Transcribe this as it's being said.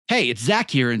Hey, it's Zach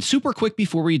here, and super quick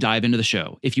before we dive into the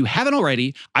show. If you haven't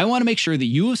already, I want to make sure that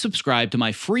you have subscribed to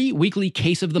my free weekly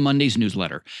Case of the Mondays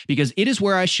newsletter, because it is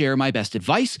where I share my best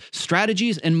advice,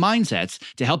 strategies, and mindsets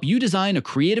to help you design a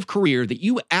creative career that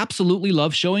you absolutely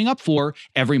love showing up for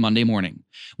every Monday morning.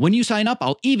 When you sign up,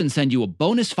 I'll even send you a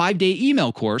bonus 5-day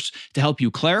email course to help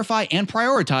you clarify and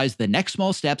prioritize the next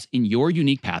small steps in your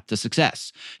unique path to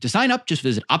success. To sign up, just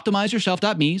visit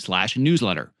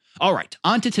optimizeyourself.me/newsletter. All right,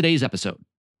 on to today's episode.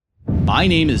 My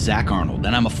name is Zach Arnold,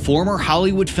 and I'm a former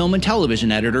Hollywood film and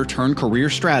television editor turned career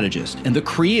strategist and the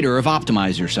creator of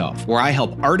Optimize Yourself, where I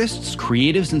help artists,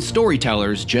 creatives, and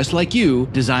storytellers just like you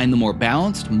design the more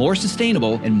balanced, more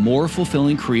sustainable, and more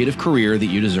fulfilling creative career that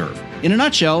you deserve. In a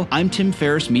nutshell, I'm Tim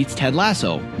Ferriss meets Ted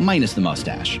Lasso, minus the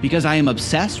mustache, because I am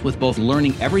obsessed with both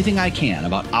learning everything I can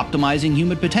about optimizing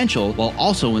human potential while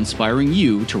also inspiring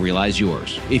you to realize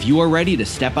yours. If you are ready to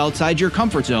step outside your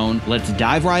comfort zone, let's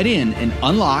dive right in and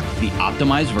unlock the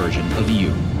optimized version of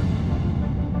you.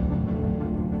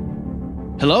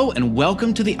 Hello, and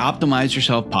welcome to the Optimize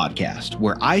Yourself podcast,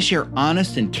 where I share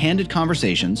honest and candid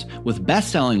conversations with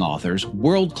best-selling authors,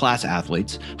 world-class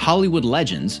athletes, Hollywood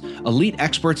legends, elite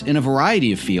experts in a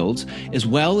variety of fields, as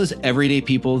well as everyday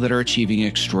people that are achieving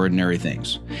extraordinary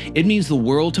things. It means the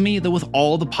world to me that with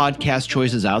all the podcast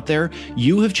choices out there,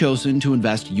 you have chosen to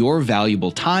invest your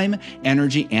valuable time,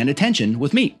 energy, and attention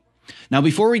with me. Now,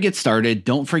 before we get started,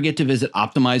 don't forget to visit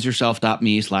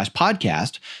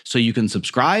optimizeyourself.me/podcast so you can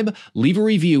subscribe, leave a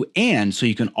review, and so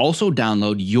you can also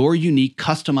download your unique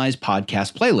customized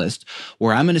podcast playlist,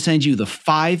 where I'm going to send you the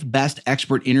 5 best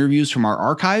expert interviews from our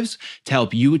archives to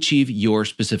help you achieve your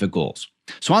specific goals.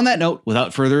 So on that note,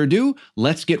 without further ado,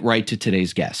 let's get right to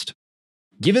today's guest.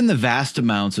 Given the vast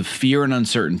amounts of fear and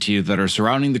uncertainty that are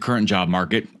surrounding the current job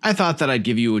market, I thought that I'd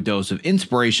give you a dose of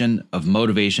inspiration, of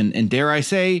motivation, and dare I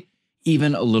say,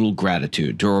 even a little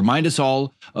gratitude to remind us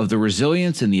all of the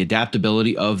resilience and the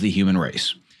adaptability of the human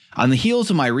race. On the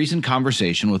heels of my recent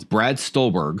conversation with Brad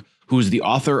Stolberg, who is the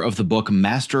author of the book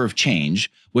Master of Change,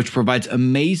 which provides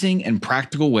amazing and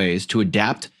practical ways to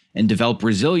adapt and develop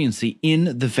resiliency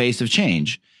in the face of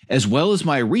change, as well as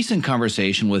my recent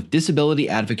conversation with disability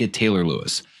advocate Taylor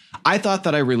Lewis, I thought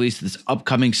that I released this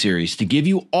upcoming series to give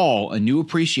you all a new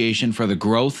appreciation for the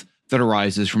growth that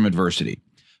arises from adversity.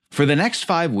 For the next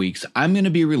 5 weeks, I'm going to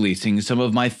be releasing some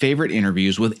of my favorite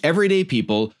interviews with everyday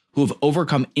people who have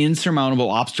overcome insurmountable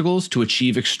obstacles to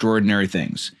achieve extraordinary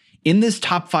things. In this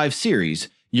Top 5 series,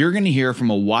 you're going to hear from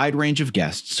a wide range of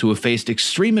guests who have faced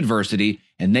extreme adversity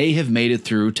and they have made it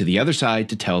through to the other side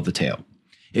to tell the tale.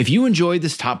 If you enjoyed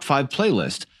this Top 5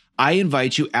 playlist, I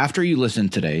invite you after you listen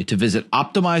today to visit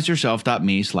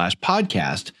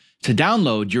optimizeyourself.me/podcast to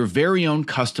download your very own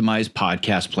customized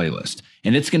podcast playlist.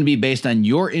 And it's going to be based on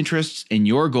your interests and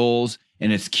your goals,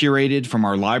 and it's curated from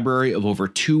our library of over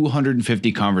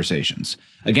 250 conversations.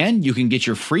 Again, you can get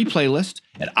your free playlist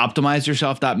at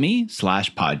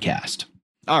optimizeyourself.me/podcast.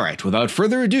 All right, without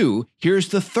further ado, here's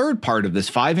the third part of this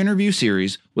 5-interview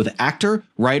series with actor,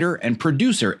 writer, and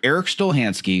producer Erik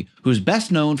Stolhanske, who's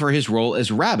best known for his role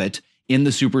as Rabbit in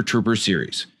the Super Troopers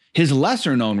series. His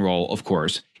lesser-known role, of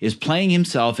course, is playing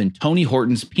himself in Tony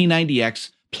Horton's P90X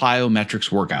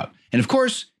plyometrics workout. And of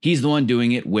course, he's the one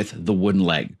doing it with the wooden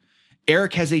leg.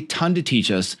 Erik has a ton to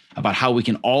teach us about how we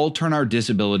can all turn our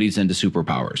disabilities into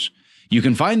superpowers. You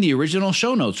can find the original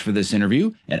show notes for this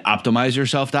interview at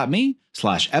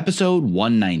optimizeyourself.me/episode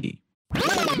 190.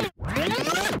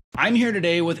 I'm here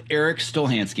today with Erik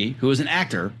Stolhanske, who is an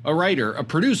actor, a writer, a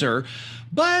producer,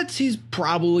 but he's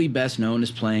probably best known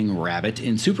as playing Rabbit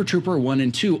in Super Trooper 1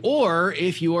 and 2, or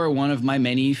if you are one of my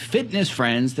many fitness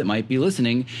friends that might be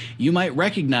listening, you might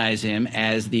recognize him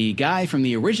as the guy from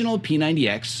the original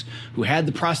P90X who had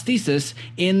the prosthesis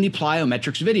in the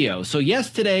plyometrics video. So yes,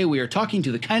 today we are talking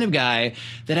to the kind of guy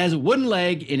that has a wooden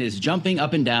leg and is jumping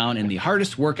up and down in the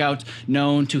hardest workout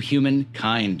known to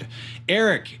humankind.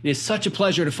 Erik, it is such a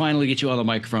pleasure to finally get you on the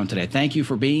microphone today. Thank you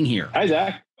for being here. Hi,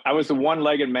 Zach. I was the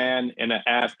one-legged man in an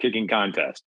ass-kicking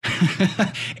contest.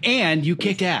 And you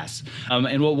kicked ass.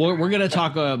 And we're going to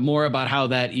talk more about how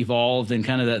that evolved and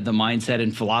kind of the mindset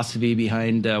and philosophy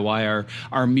behind why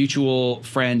our mutual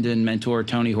friend and mentor,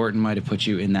 Tony Horton, might have put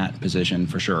you in that position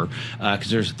for sure.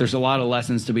 Because there's a lot of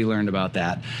lessons to be learned about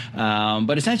that.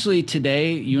 But essentially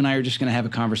today, you and I are just going to have a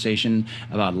conversation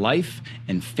about life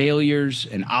and failures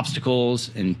and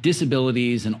obstacles and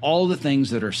disabilities and all the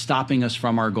things that are stopping us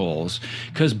from our goals.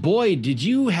 Because boy, did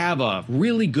you have a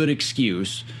really good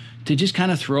excuse to just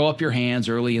kind of throw up your hands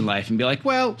early in life and be like,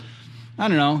 well, I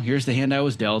don't know. Here's the hand I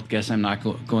was dealt. Guess I'm not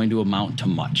going to amount to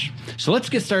much. So let's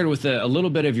get started with a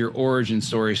little bit of your origin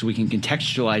story so we can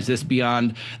contextualize this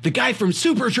beyond the guy from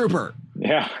Super Trooper.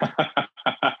 Yeah.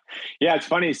 Yeah, it's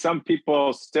funny. Some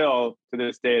people still to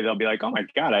this day, they'll be like, oh my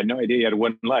God, I had no idea you had a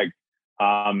wooden leg.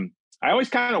 I always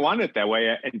kind of wanted it that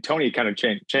way. And Tony kind of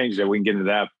changed it. We can get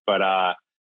into that. But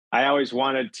I always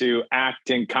wanted to act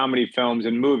in comedy films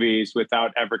and movies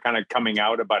without ever kind of coming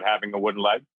out about having a wooden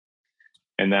leg.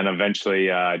 And then eventually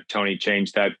Tony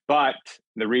changed that. But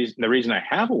the reason I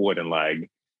have a wooden leg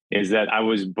is that I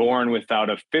was born without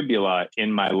a fibula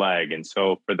in my leg. And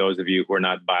so for those of you who are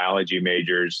not biology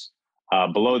majors,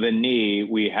 below the knee,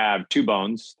 we have two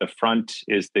bones. The front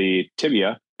is the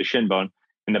tibia, the shin bone,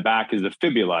 and the back is the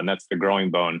fibula, and that's the growing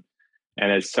bone.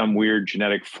 And as some weird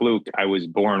genetic fluke, I was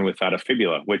born without a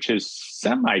fibula, which is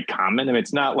semi-common. I mean,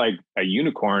 it's not like a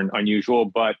unicorn unusual,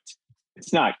 but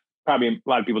it's not. Probably a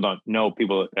lot of people don't know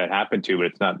people that happened to, but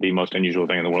it's not the most unusual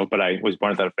thing in the world. But I was born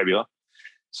without a fibula.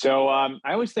 So I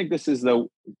always think this is the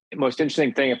most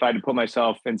interesting thing if I had to put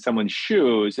myself in someone's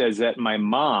shoes, is that my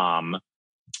mom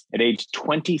at age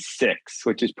 26,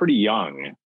 which is pretty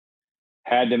young,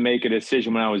 had to make a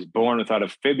decision when I was born without a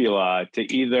fibula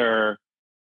to either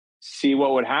see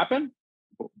what would happen,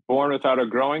 born without a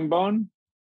growing bone,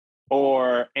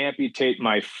 or amputate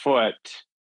my foot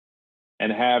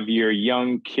and have your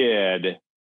young kid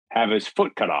have his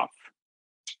foot cut off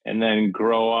and then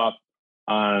grow up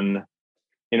on,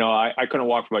 I couldn't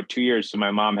walk for about 2 years. So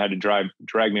my mom had to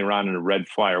drag me around in a red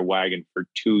Flyer wagon for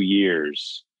 2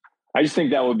 years. I just think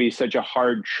that would be such a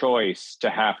hard choice to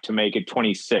have to make at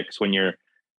 26 when you're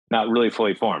not really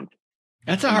fully formed.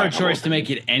 That's a hard choice to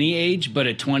make at any age, but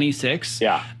at 26,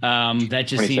 yeah, that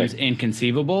just 26. seems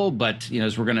inconceivable. But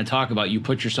as we're going to talk about, you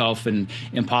put yourself in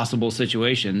impossible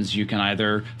situations. You can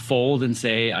either fold and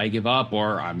say, I give up,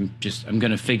 or I'm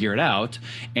going to figure it out.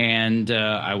 And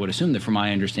I would assume that from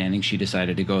my understanding, she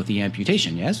decided to go with the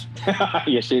amputation. Yes.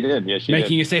 Yes, she did. Yes, she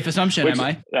Making did. a safe assumption, am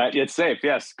I? It's safe.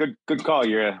 Yes. Good call.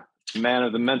 You're a man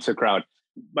of the Mensa crowd.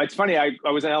 But it's funny. I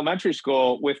was in elementary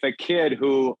school with a kid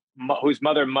whose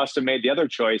mother must have made the other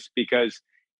choice because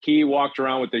he walked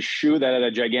around with a shoe that had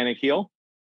a gigantic heel.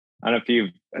 I don't know if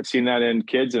you've seen that in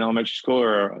kids in elementary school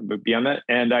or beyond that.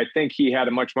 And I think he had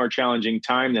a much more challenging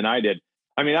time than I did.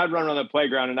 I mean, I'd run on the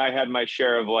playground and I had my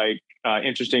share of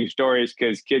interesting stories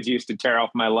because kids used to tear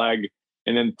off my leg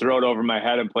and then throw it over my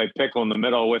head and play pickle in the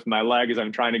middle with my leg as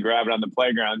I'm trying to grab it on the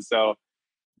playground. So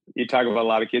you talk about a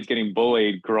lot of kids getting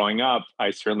bullied growing up.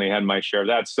 I certainly had my share of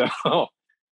that. So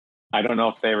I don't know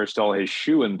if they ever stole his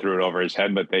shoe and threw it over his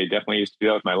head, but they definitely used to do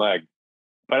that with my leg.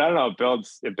 But I don't know,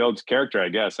 it builds character, I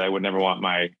guess. I would never want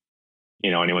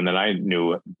anyone that I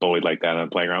knew bullied like that on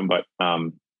the playground, but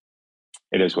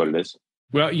it is what it is.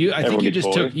 Well, I think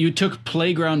you took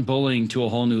playground bullying to a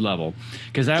whole new level,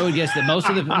 because I would guess that most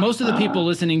of the people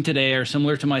listening today are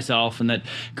similar to myself and that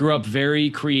grew up very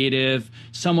creative,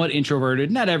 somewhat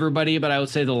introverted. Not everybody, but I would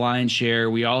say the lion's share.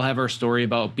 We all have our story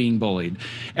about being bullied.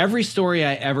 Every story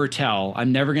I ever tell,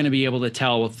 I'm never going to be able to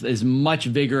tell with as much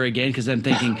vigor again, because I'm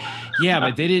thinking, yeah,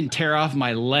 but they didn't tear off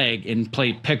my leg and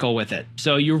play pickle with it.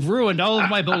 So you've ruined all of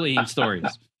my bullying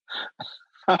stories.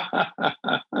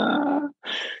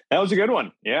 That was a good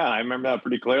one. Yeah, I remember that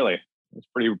pretty clearly. It's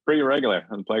pretty regular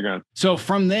on the playground. So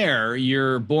from there,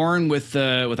 you're born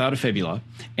without a fibula,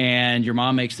 and your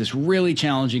mom makes this really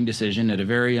challenging decision at a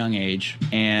very young age.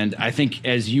 And I think,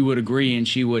 as you would agree, and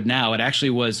she would now, it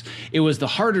was the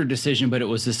harder decision, but it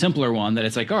was the simpler one. That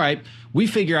it's like, all right, we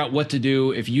figure out what to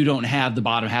do if you don't have the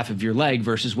bottom half of your leg,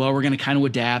 versus, well, we're going to kind of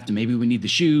adapt, and maybe we need the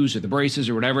shoes or the braces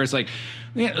or whatever. It's like,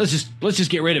 yeah, let's just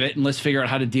get rid of it and let's figure out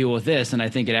how to deal with this. And I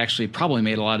think it actually probably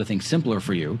made a lot of things simpler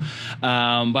for you.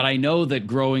 But I know that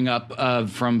growing up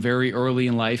from very early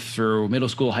in life through middle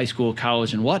school, high school,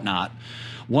 college, and whatnot,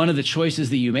 one of the choices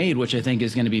that you made, which I think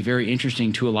is going to be very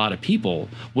interesting to a lot of people,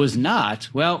 was not,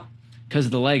 well, because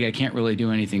of the leg, I can't really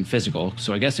do anything physical,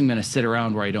 so I guess I'm going to sit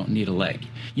around where I don't need a leg.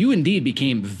 You indeed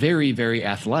became very, very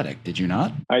athletic, did you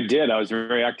not? I did. I was a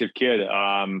very active kid.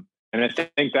 And I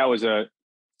think that was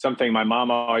something my mom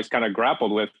always kind of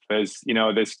grappled with, as,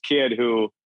 this kid who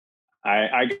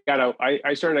I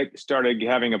started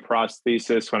having a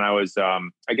prosthesis when I was,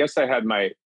 I guess I had my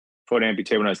foot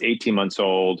amputated when I was 18 months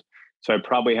old. So I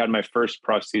probably had my first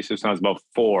prosthesis when I was about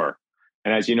 4.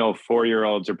 And as you know,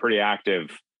 4-year-olds are pretty active.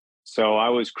 So I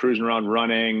was cruising around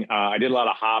running. I did a lot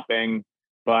of hopping,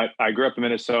 but I grew up in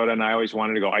Minnesota and I always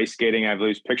wanted to go ice skating. I have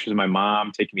these pictures of my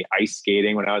mom taking me ice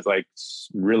skating when I was like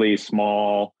really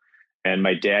small, and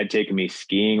my dad taking me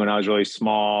skiing when I was really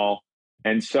small.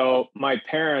 And so my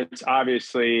parents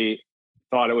obviously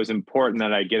thought it was important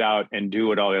that I get out and do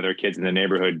what all the other kids in the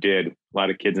neighborhood did. A lot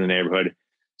of kids in the neighborhood.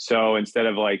 So instead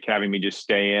of like having me just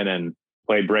stay in and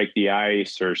play break the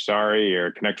ice or sorry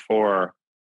or connect four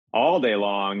all day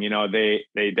long,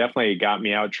 they definitely got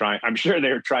me out trying. I'm sure they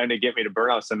were trying to get me to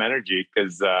burn out some energy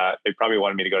because they probably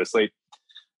wanted me to go to sleep.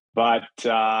 But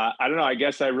I don't know. I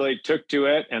guess I really took to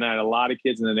it, and I had a lot of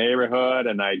kids in the neighborhood,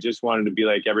 and I just wanted to be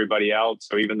like everybody else.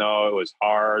 So even though it was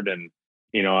hard, and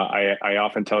I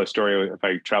often tell a story if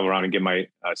I travel around and give my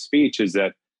speech, is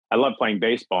that I love playing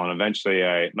baseball, and eventually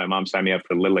my mom signed me up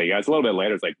for Little League. I was a little bit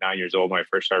later; I was like 9 years old when I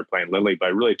first started playing Little League, but I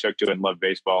really took to it and loved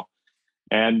baseball.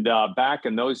 And back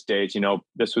in those days,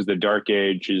 this was the dark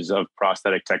ages of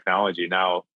prosthetic technology.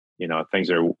 Now, things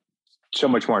are so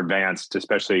much more advanced,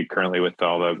 especially currently with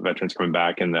all the veterans coming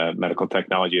back and the medical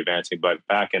technology advancing. But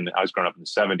I was growing up in the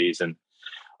 70s, and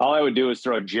all I would do is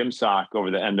throw a gym sock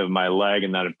over the end of my leg,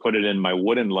 and then I'd put it in my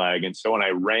wooden leg. And so when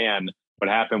I ran, what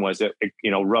happened was it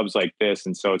rubs like this.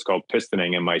 And so it's called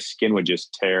pistoning, and my skin would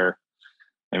just tear.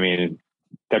 I mean,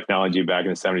 technology back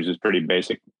in the 70s was pretty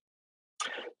basic.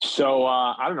 So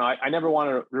I don't know. I never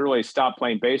wanted to really stop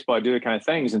playing baseball. I do the kind of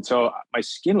things. And so my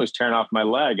skin was tearing off my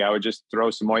leg. I would just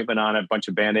throw some ointment on it, a bunch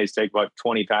of Band-Aids, take about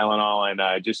 20 Tylenol,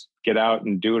 and just get out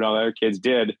and do what all the other kids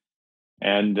did.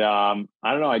 And I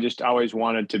don't know. I just always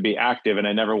wanted to be active, and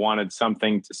I never wanted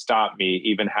something to stop me,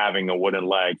 even having a wooden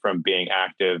leg, from being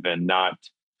active and not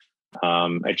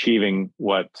achieving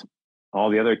what all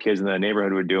the other kids in the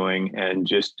neighborhood were doing, and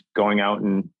just going out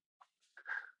and,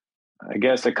 I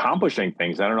guess, accomplishing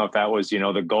things. I don't know if that was,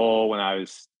 the goal when I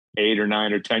was 8 or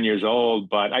 9 or 10 years old,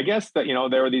 but I guess that,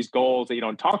 there were these goals that you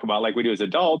don't talk about like we do as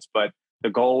adults, but the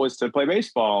goal was to play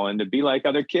baseball and to be like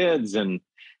other kids. And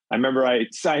I remember I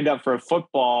signed up for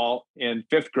football in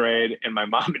 5th grade, and my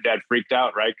mom and dad freaked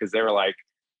out, right? Because they were like,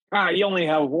 you only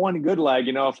have one good leg.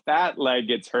 If that leg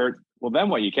gets hurt, well, then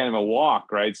what? You can't even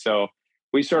walk, right? So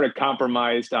we sort of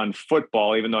compromised on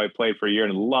football, even though I played for a year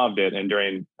and loved it. And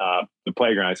during the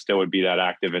playground, I still would be that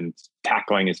active and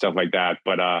tackling and stuff like that.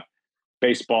 But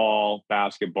baseball,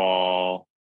 basketball,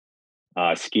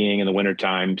 skiing in the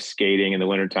wintertime, skating in the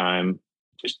wintertime,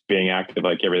 just being active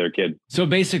like every other kid. So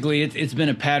basically, it's been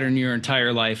a pattern your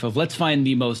entire life of let's find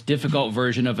the most difficult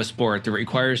version of a sport that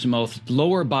requires the most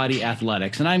lower body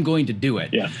athletics, and I'm going to do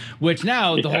it. Yeah. Which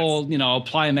now the whole,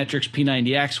 plyometrics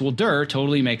P90X, well,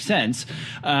 totally makes sense.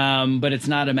 But it's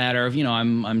not a matter of,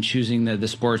 I'm choosing the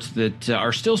sports that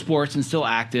are still sports and still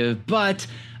active, but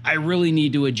I really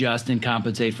need to adjust and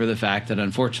compensate for the fact that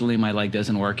unfortunately my leg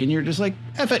doesn't work, and you're just like,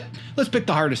 F it, let's pick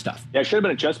the hardest stuff. Yeah, I should have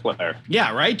been a chess player.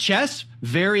 Yeah, right? Chess,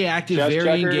 very active, chess, very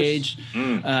checkers. Engaged.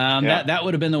 Yeah. That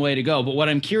would have been the way to go. But what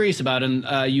I'm curious about, and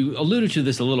you alluded to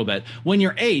this a little bit, when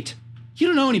you're 8, you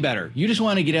don't know any better. You just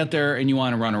want to get out there and you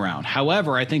want to run around.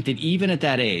 However, I think that even at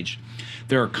that age,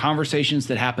 there are conversations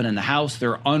that happen in the house.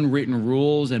 There are unwritten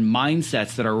rules and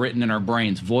mindsets that are written in our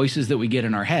brains, voices that we get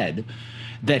in our head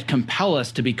that compel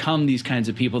us to become these kinds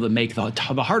of people that make the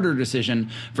harder decision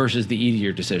versus the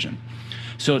easier decision.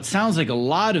 So it sounds like a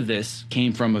lot of this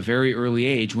came from a very early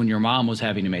age when your mom was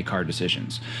having to make hard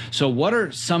decisions. So what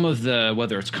are some of the,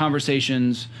 whether it's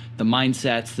conversations, the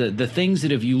mindsets, the things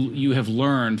that you have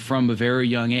learned from a very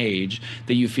young age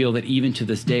that you feel that even to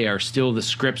this day are still the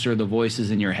scripts or the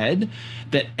voices in your head,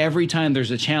 that every time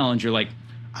there's a challenge, you're like,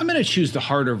 I'm going to choose the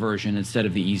harder version instead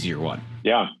of the easier one?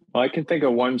 Yeah. Well, I can think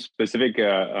of one specific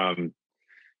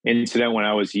incident when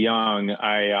I was young.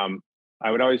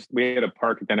 We had a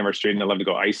park at the end of our street, and I loved to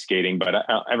go ice skating, but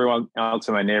everyone else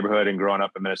in my neighborhood and growing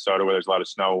up in Minnesota where there's a lot of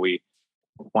snow, we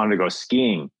wanted to go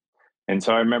skiing. And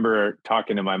so I remember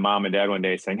talking to my mom and dad one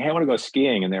day saying, hey, I want to go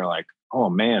skiing. And they were like, oh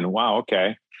man, wow.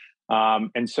 Okay.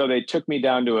 And so they took me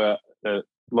down to a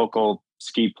local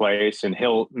ski place in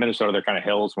Minnesota. They're kind of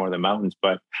hills more than mountains,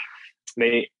 but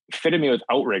they fitted me with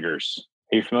outriggers.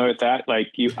 Are you familiar with that? Like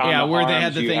where they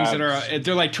had the things that are,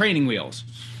 they're like training wheels,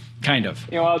 kind of.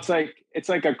 It's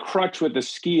like a crutch with a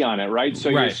ski on it, right? So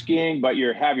You're skiing, but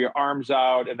you have your arms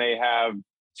out, and they have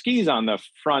skis on the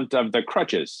front of the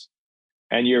crutches,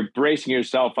 and you're bracing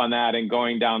yourself on that and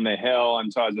going down the hill.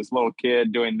 And so I was this little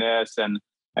kid doing this, and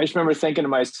I just remember thinking to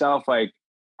myself, like,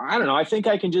 I don't know, I think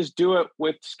I can just do it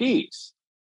with skis.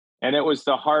 And it was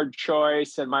the hard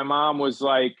choice. And my mom was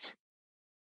like,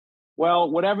 well,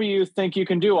 whatever you think you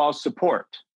can do, I'll support.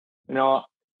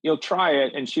 You'll try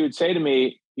it. And she would say to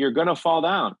me, you're going to fall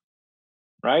down,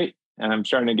 right? And I'm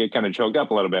starting to get kind of choked up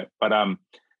a little bit. But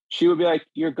she would be like,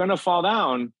 you're going to fall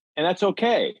down, and that's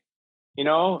okay.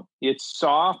 It's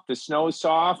soft. The snow is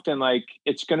soft, and like,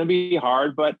 it's going to be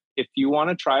hard. But if you want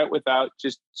to try it without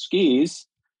just skis,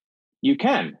 you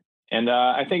can. And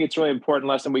I think it's really important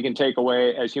lesson we can take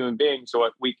away as human beings. So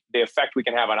the effect we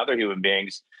can have on other human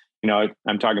beings.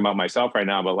 I'm talking about myself right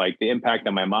now, but like the impact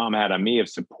that my mom had on me of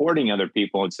supporting other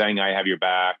people and saying, I have your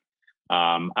back.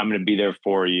 I'm going to be there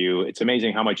for you. It's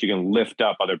amazing how much you can lift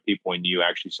up other people when you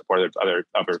actually support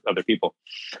other people.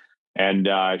 And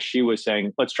she was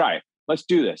saying, let's try it. Let's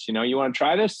do this. You want to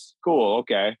try this? Cool.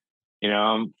 Okay.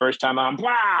 First time on,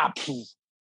 blah,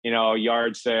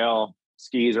 yard sale,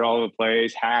 skis are all over the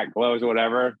place, hat, gloves, or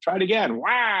whatever. Try it again.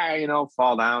 Wow.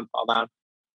 Fall down.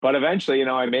 But eventually,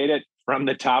 I made it from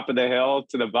the top of the hill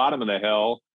to the bottom of the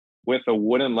hill with a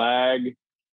wooden leg.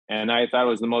 And I thought it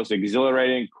was the most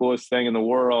exhilarating, coolest thing in the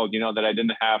world, that I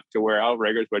didn't have to wear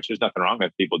outriggers, which there's nothing wrong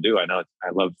with. People do. I know I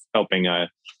love helping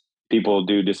people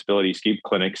do disability ski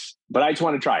clinics, but I just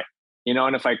want to try it.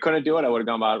 And if I couldn't do it, I would have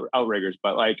gone about outriggers.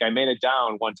 But like I made it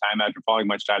down one time after falling a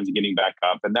bunch of times and getting back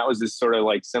up. And that was this sort of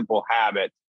like simple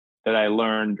habit that I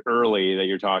learned early that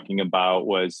you're talking about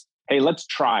was, hey, let's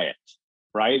try it,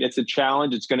 right? It's a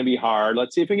challenge. It's going to be hard.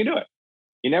 Let's see if we can do it.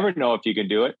 You never know if you can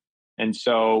do it. And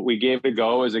so we gave it a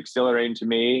go. It was exhilarating to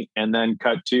me. And then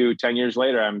cut to 10 years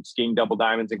later, I'm skiing double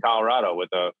diamonds in Colorado with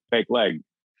a fake leg.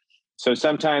 So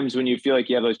sometimes when you feel like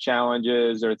you have those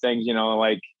challenges or things,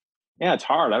 like, yeah, it's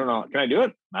hard. I don't know. Can I do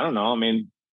it? I don't know. I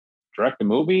mean, direct a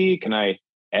movie? Can I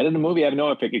edit a movie? I have no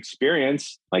epic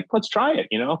experience. Like, let's try it.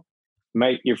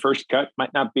 Your first cut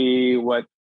might not be what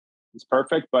is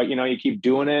perfect, but you keep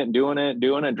doing it,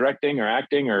 directing or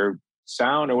acting or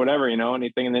sound or whatever,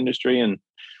 anything in the industry. And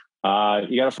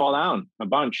you got to fall down a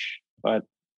bunch, but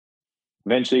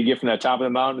eventually you get from the top of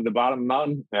the mountain to the bottom of the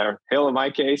mountain, or hill in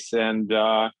my case. And,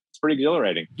 it's pretty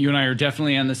exhilarating. You and I are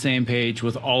definitely on the same page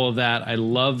with all of that. I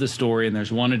love the story. And there's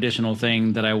one additional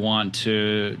thing that I want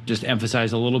to just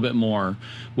emphasize a little bit more,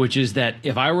 which is that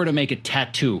if I were to make a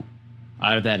tattoo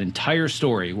out of that entire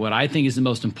story, what I think is the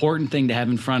most important thing to have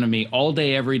in front of me all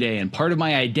day, every day, and part of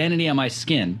my identity on my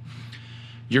skin,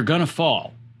 you're going to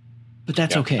fall, but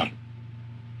that's okay.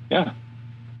 Yeah.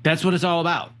 That's what it's all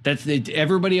about. That's it.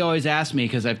 Everybody always asks me,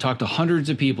 because I've talked to hundreds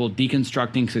of people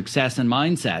deconstructing success and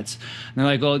mindsets. And they're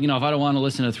like, well, if I don't want to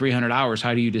listen to 300 hours,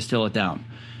 how do you distill it down?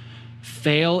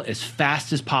 Fail as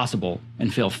fast as possible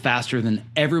and fail faster than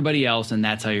everybody else. And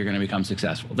that's how you're going to become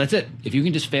successful. That's it. If you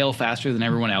can just fail faster than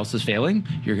everyone else is failing,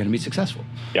 you're going to be successful.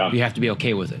 Yeah. You have to be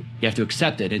okay with it. You have to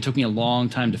accept it. It took me a long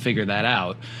time to figure that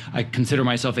out. I consider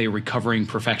myself a recovering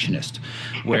perfectionist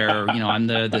where, I'm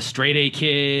the straight A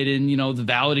kid and, the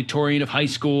valedictorian of high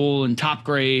school and top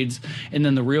grades. And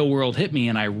then the real world hit me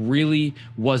and I really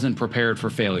wasn't prepared for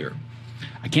failure.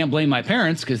 I can't blame my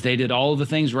parents because they did all of the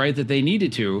things right that they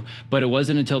needed to, but it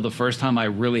wasn't until the first time I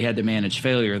really had to manage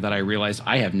failure that I realized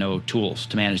I have no tools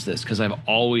to manage this because I've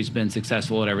always been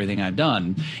successful at everything I've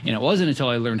done. And it wasn't until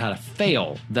I learned how to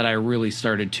fail that I really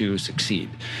started to succeed.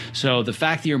 So the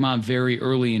fact that your mom very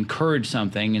early encouraged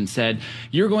something and said,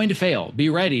 you're going to fail, be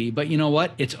ready, but you know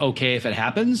what? It's okay if it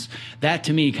happens. That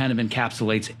to me kind of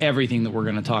encapsulates everything that we're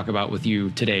going to talk about with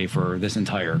you today for this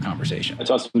entire conversation.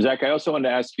 That's awesome, Zach. I also wanted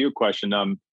to ask you a question.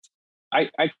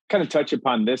 I kind of touch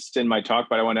upon this in my talk,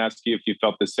 but I want to ask you if you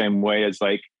felt the same way as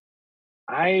like,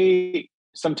 I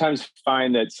sometimes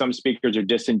find that some speakers are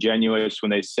disingenuous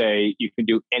when they say you can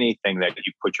do anything that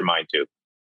you put your mind to.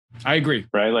 I agree.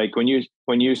 Right. Like when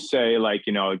you say like,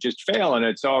 just fail and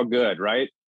it's all good. Right.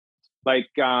 Like,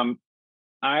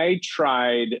 I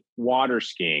tried water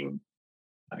skiing.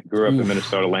 I grew up in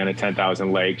Minnesota, landed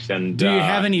 10,000 lakes. And do you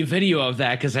have any video of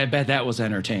that? Because I bet that was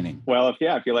entertaining. Well, if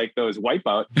you like those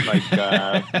Wipeout,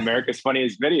 like America's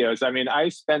Funniest Videos. I mean, I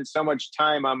spent so much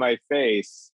time on my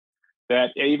face that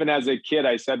even as a kid,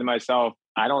 I said to myself,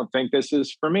 I don't think this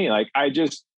is for me. Like I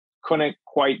just couldn't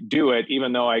quite do it,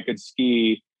 even though I could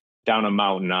ski down a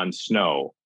mountain on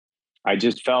snow. I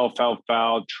just fell,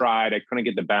 tried. I couldn't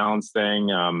get the balance thing.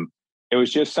 It was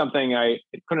just something I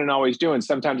couldn't always do. And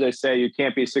sometimes I say you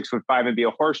can't be 6'5" and be a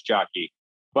horse jockey.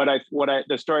 But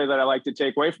the story that I like to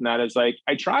take away from that is like,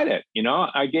 I tried it,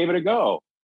 I gave it a go.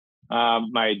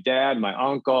 My dad, my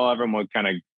uncle, everyone would kind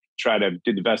of try to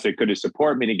do the best they could to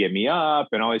support me, to get me up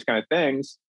and all these kind of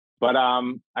things. But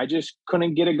I just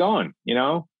couldn't get it going.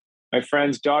 My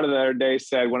friend's daughter the other day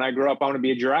said, when I grow up, I want to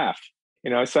be a giraffe.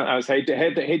 So I was hate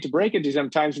to break it to you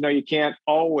sometimes, you can't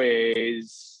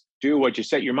always do what you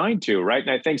set your mind to, right?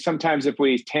 And I think sometimes if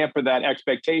we tamper that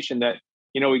expectation that,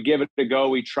 we give it a go,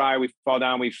 we try, we fall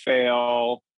down, we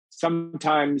fail.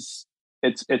 Sometimes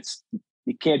it's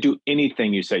you can't do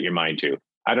anything you set your mind to.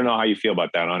 I don't know how you feel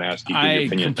about that. I want to ask you your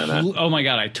opinion on that. Oh my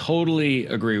God, I totally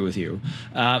agree with you,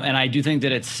 and I do think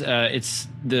that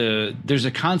there's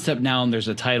a concept now and there's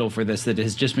a title for this that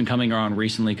has just been coming around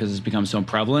recently because it's become so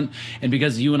prevalent, and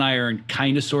because you and I are in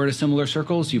kind of sort of similar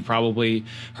circles, you've probably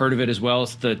heard of it as well.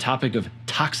 It's the topic of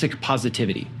toxic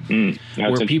positivity,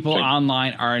 where people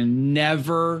online are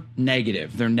never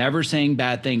negative. They're never saying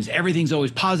bad things. Everything's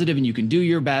always positive, and you can do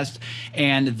your best,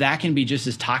 and that can be just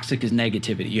as toxic as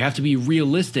negativity. You have to be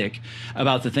realistic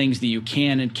about the things that you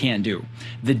can and can't do.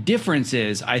 The difference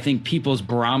is, I think people's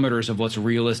barometers of what's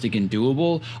realistic and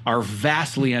doable are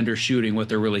vastly undershooting what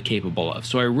they're really capable of.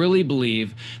 So I really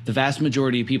believe the vast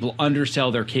majority of people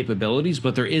undersell their capabilities,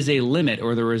 but there is a limit,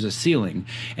 or there is a ceiling.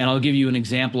 And I'll give you an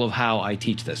example of how I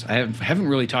teach this. I haven't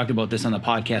really talked about this on the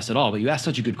podcast at all, but you asked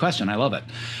such a good question. I love it.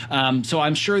 So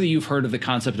I'm sure that you've heard of the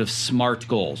concept of SMART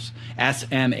goals,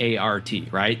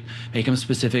 SMART, right? Make them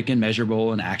specific and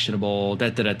measurable and actionable,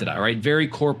 right? Very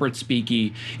corporate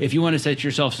speaky. If you want to set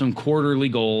yourself some quarterly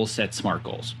goals, set SMART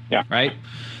goals, right?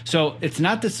 So it's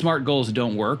not that SMART goals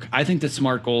don't work. I think that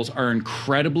SMART goals are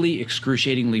incredibly,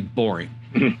 excruciatingly boring.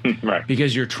 Right.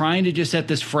 Because you're trying to just set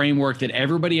this framework that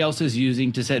everybody else is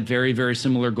using to set very, very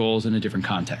similar goals in a different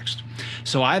context.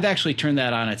 So I've actually turned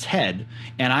that on its head,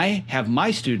 and I have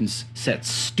my students set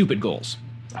stupid goals.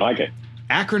 I like it.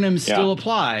 Acronym still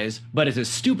applies, but it's a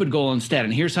stupid goal instead.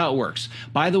 And here's how it works.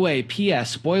 By the way, PS,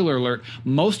 spoiler alert,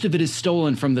 most of it is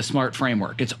stolen from the SMART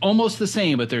framework. It's almost the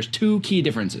same, but there's two key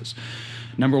differences.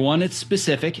 Number one, it's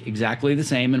specific, exactly the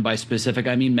same. And by specific,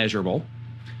 I mean measurable.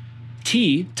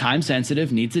 T, time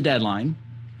sensitive, needs a deadline.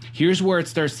 Here's where it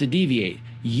starts to deviate.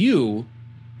 You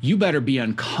better be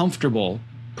uncomfortable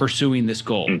pursuing this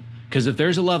goal. Because if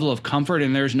there's a level of comfort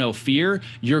and there's no fear,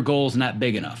 your goal's not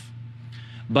big enough.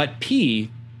 But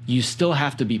P, you still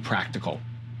have to be practical.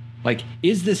 Like,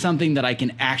 is this something that I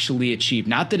can actually achieve?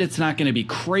 Not that it's not going to be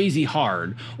crazy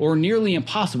hard or nearly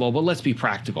impossible, but let's be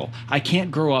practical. I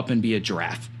can't grow up and be a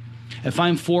giraffe. If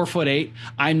I'm 4'8",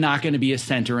 I'm not going to be a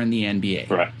center in the NBA.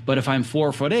 Right. But if I'm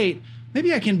 4'8",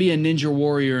 maybe I can be a ninja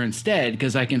warrior instead,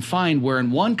 because I can find where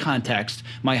in one context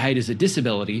my height is a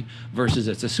disability versus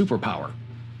it's a superpower.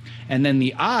 And then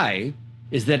the I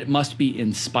is that it must be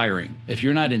inspiring. If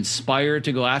you're not inspired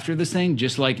to go after this thing,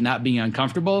 just like not being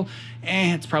uncomfortable,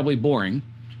 it's probably boring.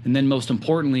 And then most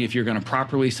importantly, if you're gonna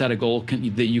properly set a goal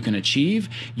that you can achieve,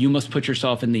 you must put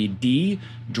yourself in the D,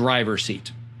 driver's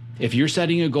seat. If you're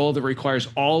setting a goal that requires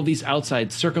all of these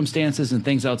outside circumstances and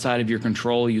things outside of your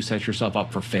control, you set yourself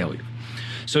up for failure.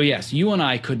 So yes, you and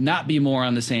I could not be more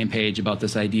on the same page about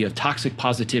this idea of toxic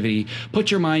positivity.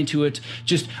 Put your mind to it.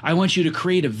 I want you to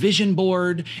create a vision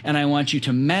board, and I want you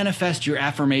to manifest your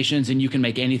affirmations, and you can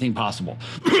make anything possible.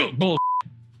 Bull.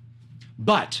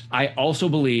 But I also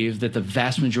believe that the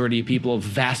vast majority of people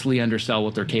vastly undersell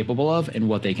what they're capable of and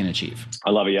what they can achieve.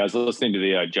 I love it. Yeah, I was listening to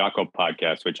the Jocko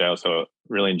podcast, which I also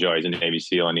really enjoy. He's a Navy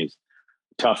SEAL, and he's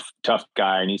tough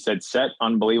guy. And he said, set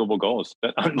unbelievable goals,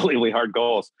 set unbelievably hard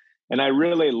goals. And I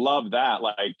really love that,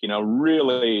 like,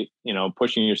 really,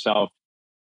 pushing yourself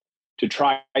to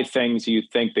try things you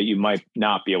think that you might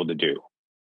not be able to do.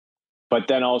 But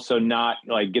then also not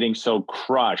like getting so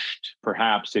crushed,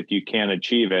 perhaps, if you can't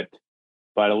achieve it,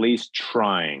 but at least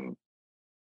trying.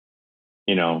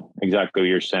 Exactly what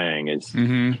you're saying is.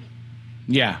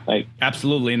 Yeah,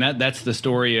 absolutely. And that's the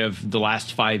story of the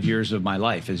last 5 years of my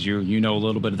life, as you know a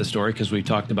little bit of the story because we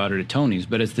talked about it at Tony's.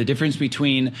 But it's the difference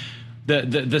between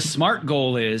the SMART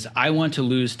goal is I want to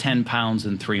lose 10 pounds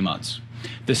in 3 months.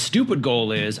 The stupid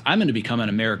goal is I'm going to become an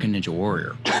American Ninja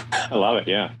Warrior. I love it.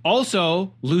 Yeah.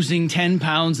 Also losing 10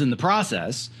 pounds in the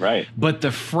process. Right. But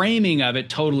the framing of it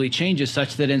totally changes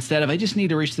such that instead of I just need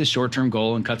to reach this short-term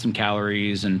goal and cut some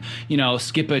calories and,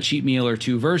 skip a cheat meal or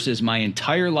two versus my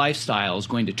entire lifestyle is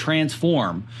going to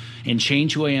transform and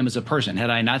change who I am as a person. Had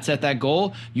I not set that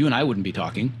goal, you and I wouldn't be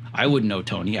talking. I wouldn't know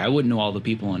Tony. I wouldn't know all the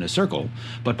people in his circle.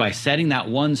 But by setting that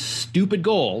one stupid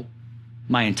goal,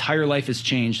 my entire life has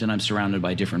changed and I'm surrounded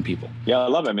by different people. Yeah, I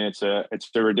love it. I mean, it's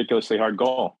a ridiculously hard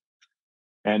goal.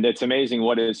 And it's amazing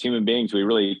what as human beings we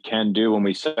really can do when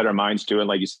we set our minds to it.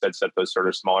 Like you said, set those sort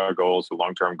of smaller goals,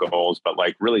 long-term goals, but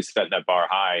like really setting that bar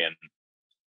high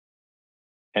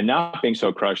and not being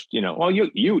so crushed, well,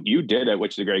 you did it,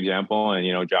 which is a great example.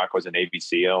 And, Jock was a Navy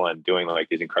SEAL and doing like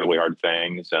these incredibly hard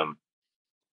things. I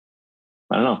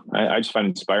don't know. I just find it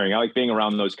inspiring. I like being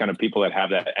around those kind of people that have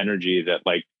that energy that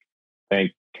like,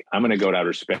 think I'm going to go to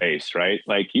outer space, right?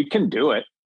 Like you can do it,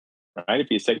 right? If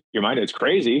you set your mind, it's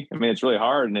crazy. I mean, it's really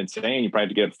hard and insane. You probably have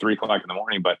to get up at 3:00 in the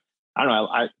morning, but I don't know.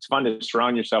 It's fun to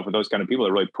surround yourself with those kind of people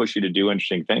that really push you to do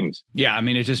interesting things. Yeah, I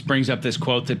mean, it just brings up this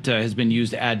quote that has been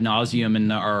used ad nauseum in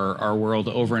our world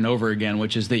over and over again,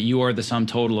 which is that you are the sum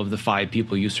total of the 5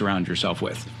 people you surround yourself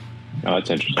with. Oh, that's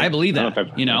interesting. I believe that.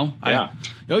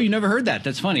 Oh, you never heard that?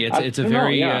 That's funny. It's a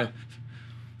very.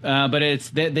 But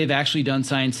they've actually done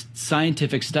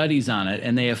scientific studies on it,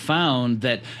 and they have found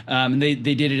that they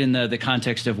did it in the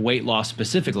context of weight loss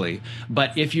specifically.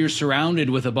 But if you're surrounded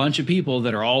with a bunch of people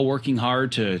that are all working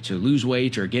hard to lose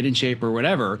weight or get in shape or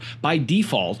whatever, by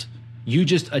default, you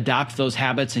just adopt those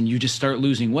habits and you just start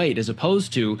losing weight, as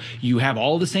opposed to you have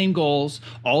all the same goals,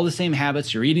 all the same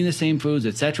habits, you're eating the same foods,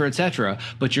 et cetera,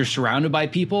 but you're surrounded by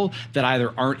people that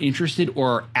either aren't interested or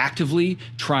are actively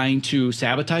trying to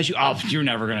sabotage you. Oh, you're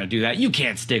never going to do that. You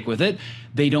can't stick with it.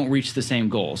 They don't reach the same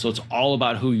goal. So it's all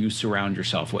about who you surround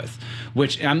yourself with,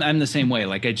 which I'm the same way.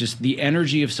 Like, the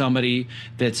energy of somebody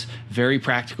that's very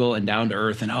practical and down to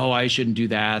earth and, I shouldn't do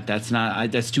that.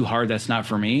 That's too hard. That's not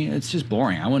for me. It's just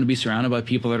boring. I want to be surrounded by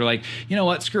people that are like, you know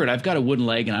what, screw it. I've got a wooden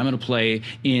leg and I'm going to play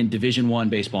in Division I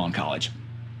baseball in college.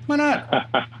 Why not?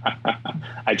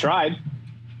 I tried.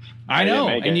 I know.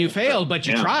 And you failed, but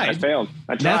you tried. I failed.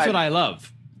 I tried. That's what I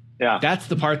love. Yeah, that's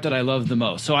the part that I love the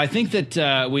most. So I think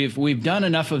that we've done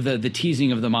enough of the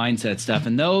teasing of the mindset stuff,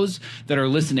 and those that are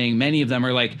listening, many of them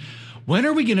are like, when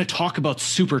are we going to talk about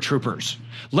Super Troopers?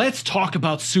 Let's talk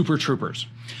about Super Troopers.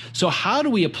 So how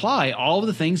do we apply all of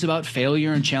the things about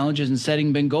failure and challenges and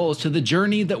setting big goals to the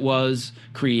journey that was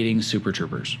creating Super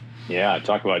Troopers? Yeah,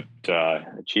 talk about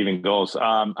achieving goals.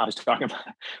 I was talking about,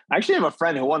 I actually have a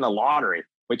friend who won the lottery,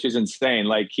 which is insane.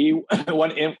 Like, he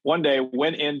one day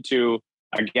went into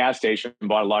a gas station and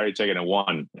bought a lottery ticket and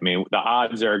won. I mean, the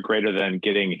odds are greater than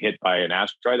getting hit by an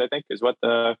asteroid, I think, is what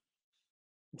the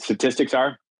statistics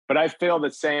are. But I feel the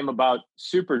same about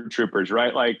Super Troopers,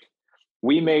 right? Like,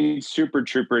 we made Super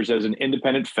Troopers as an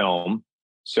independent film.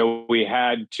 So we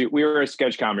were a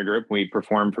sketch comedy group. We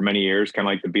performed for many years, kind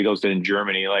of like the Beatles did in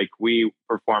Germany. Like, we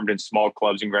performed in small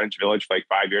clubs in Greenwich Village for like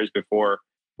 5 years before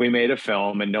we made a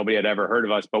film, and nobody had ever heard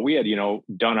of us. But we had,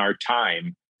 done our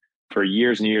time for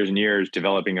years and years and years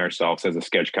developing ourselves as a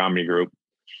sketch comedy group.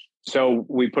 So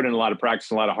we put in a lot of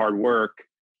practice, a lot of hard work.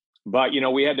 But,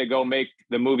 we had to go make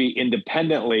the movie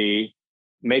independently,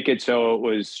 make it so it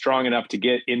was strong enough to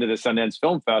get into the Sundance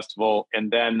Film Festival.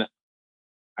 And then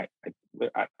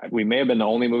we may have been the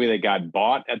only movie that got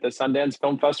bought at the Sundance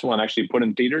Film Festival and actually put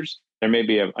in theaters. There may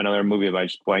be another movie that I'm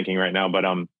just blanking right now, but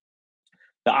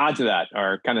the odds of that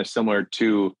are kind of similar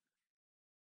to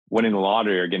winning the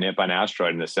lottery or getting hit by an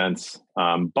asteroid in a sense.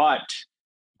 But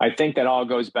I think that all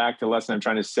goes back to the lesson I'm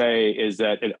trying to say is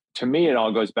that to me, it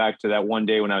all goes back to that one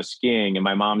day when I was skiing and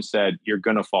my mom said, you're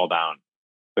going to fall down,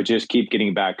 but just keep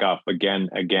getting back up again,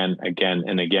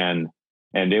 and again.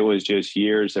 And it was just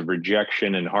years of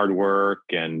rejection and hard work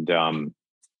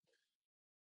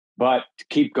but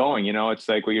keep going. It's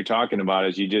like what you're talking about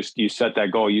is you set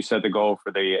that goal. You set the goal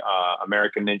for the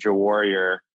American Ninja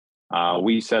Warrior.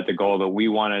 We set the goal that we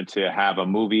wanted to have a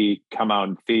movie come out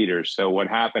in theaters. So what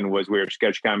happened was we were a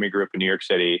sketch comedy group in New York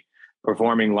City,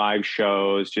 performing live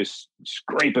shows, just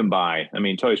scraping by. I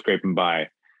mean, totally scraping by.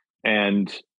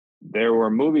 And there were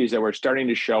movies that were starting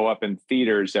to show up in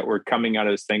theaters that were coming out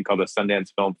of this thing called the Sundance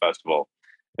Film Festival.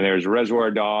 And there was Reservoir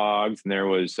Dogs, and there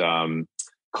was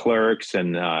Clerks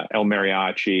and El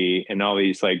Mariachi, and all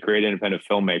these like great independent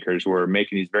filmmakers were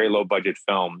making these very low budget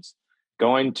films,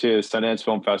 going to Sundance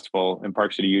Film Festival in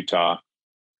Park City, Utah,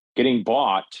 getting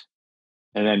bought,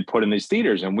 and then put in these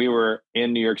theaters. And we were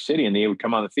in New York City, and they would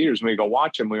come on the theaters, and we'd go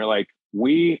watch them. We were like,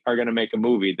 we are going to make a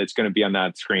movie that's going to be on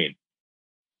that screen.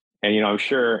 And, I'm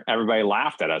sure everybody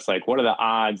laughed at us. Like, what are the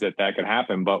odds that could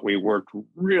happen? But we worked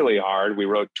really hard. We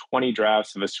wrote 20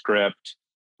 drafts of a script.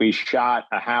 We shot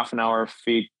a half an hour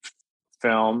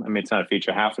film. I mean, it's not a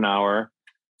feature, half an hour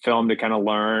film to kind of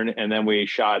learn. And then we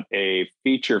shot a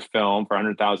feature film for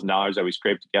 $100,000 that we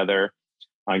scraped together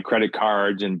on credit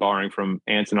cards and borrowing from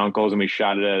aunts and uncles. And we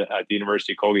shot it at the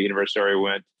University, Colgate University, where we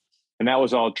went. And that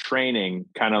was all training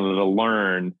kind of to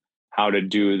learn how to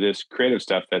do this creative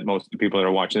stuff that most of the people that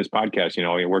are watching this podcast,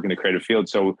 you work in the creative field.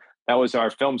 So that was our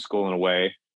film school in a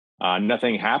way.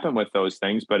 Nothing happened with those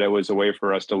things, but it was a way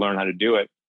for us to learn how to do it.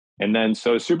 And then,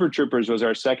 so Super Troopers was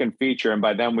our second feature. And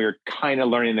by then we were kind of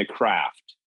learning the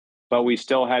craft, but we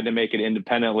still had to make it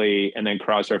independently and then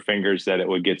cross our fingers that it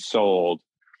would get sold.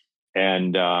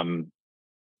 And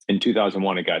in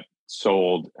 2001, it got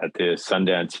sold at the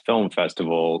Sundance Film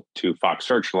Festival to Fox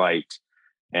Searchlight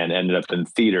and ended up in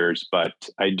theaters. But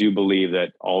I do believe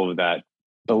that all of that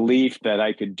belief that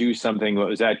I could do something that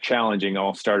was that challenging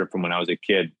all started from when I was a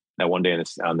kid, that one day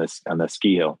on the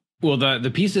ski hill. Well,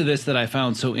 the piece of this that I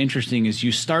found so interesting is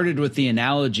you started with the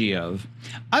analogy of,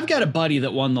 I've got a buddy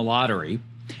that won the lottery,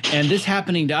 and this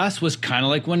happening to us was kind of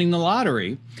like winning the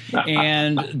lottery.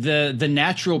 And the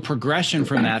natural progression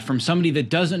from that, from somebody that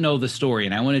doesn't know the story,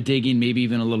 and I want to dig in maybe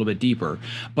even a little bit deeper,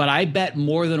 but I bet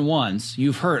more than once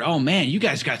you've heard, oh man, you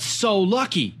guys got so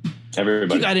lucky.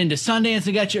 Everybody. You got into Sundance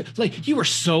and got you were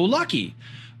so lucky.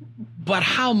 But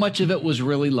how much of it was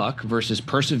really luck versus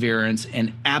perseverance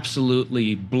and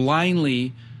absolutely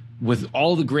blindly, with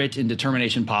all the grit and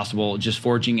determination possible, just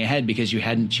forging ahead because you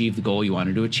hadn't achieved the goal you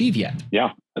wanted to achieve yet?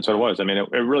 Yeah, that's what it was. I mean,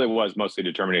 it really was mostly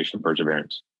determination and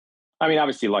perseverance. I mean,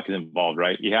 obviously luck is involved,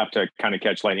 right? You have to kind of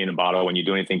catch lightning in a bottle when you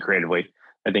do anything creatively.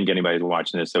 I think anybody who's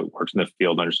watching this that works in the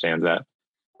field understands that.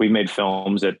 We've made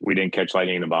films that we didn't catch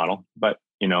lightning in a bottle, but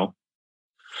you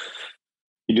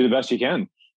do the best you can.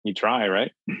 You try,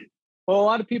 right? Well, a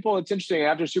lot of people, it's interesting.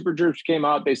 After Super Troops came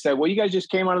out, they said, well, you guys just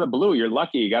came out of the blue. You're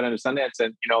lucky. You got into Sundance.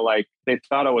 And, they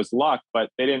thought it was luck, but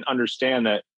they didn't understand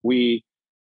that we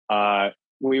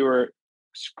were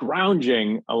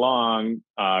scrounging along,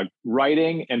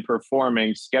 writing and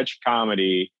performing sketch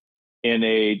comedy in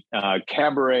a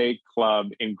cabaret club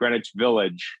in Greenwich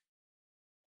Village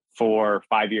for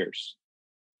 5 years.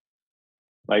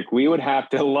 Like, we would have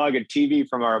to lug a TV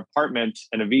from our apartment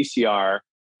and a VCR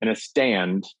and a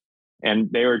stand, and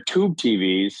they were tube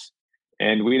TVs,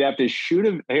 and we'd have to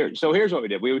shoot here. So here's what we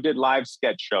did. We did live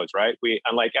sketch shows, right?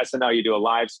 Unlike SNL, you do a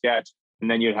live sketch, and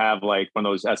then you'd have like one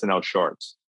of those SNL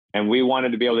shorts. And we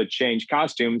wanted to be able to change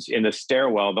costumes in the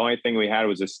stairwell. The only thing we had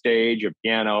was a stage, a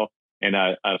piano, and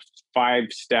a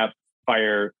 5-step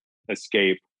fire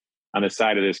escape on the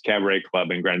side of this cabaret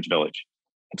club in Greenwich Village.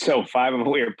 So 5 of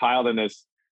them, we were piled in this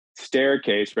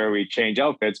staircase where we change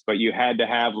outfits, but you had to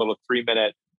have little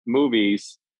 3-minute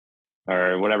movies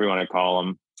or whatever you want to call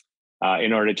them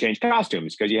in order to change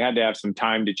costumes, because you had to have some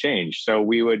time to change. So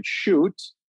we would shoot,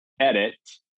 edit,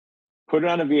 put it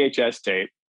on a VHS tape.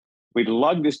 We'd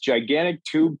lug this gigantic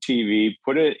tube TV,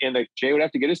 put it in Jay would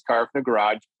have to get his car from the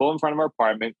garage, pull in front of our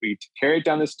apartment. We'd carry it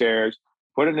down the stairs,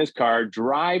 put it in his car,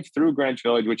 drive through Greenwich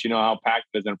Village, which you know how packed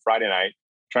it is on Friday night,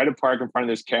 try to park in front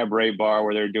of this cabaret bar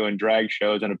where they're doing drag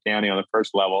shows on a piano on the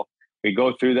first level. We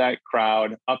go through that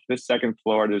crowd up the second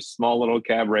floor to this small little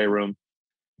cabaret room.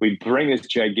 We bring this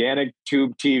gigantic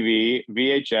tube TV,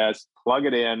 VHS, plug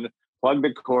it in, plug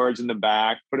the cords in the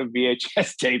back, put a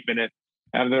VHS tape in it,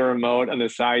 have the remote on the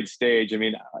side stage. I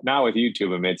mean, now with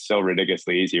YouTube, I mean, it's so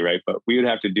ridiculously easy, right? But we would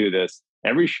have to do this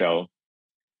every show.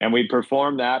 And we'd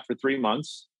perform that for 3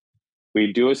 months.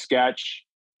 We'd do a sketch,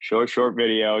 show a short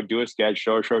video, do a sketch,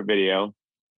 show a short video.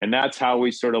 And that's how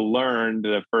we sort of learned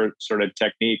the first sort of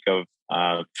technique of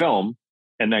film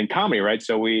and then comedy, right?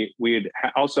 So we'd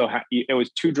also, it was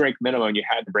 2-drink minimum. You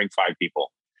had to bring 5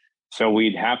 people. So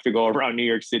we'd have to go around New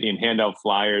York City and hand out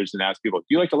flyers and ask people, do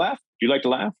you like to laugh? Do you like to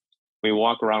laugh? We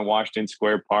walk around Washington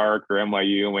Square Park or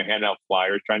NYU and we hand out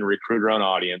flyers trying to recruit our own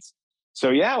audience. So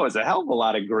yeah, it was a hell of a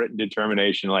lot of grit and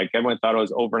determination. Like, everyone thought it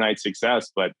was overnight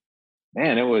success, but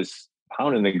man, it was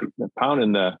pounding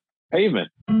the pavement.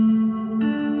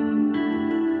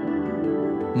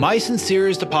 My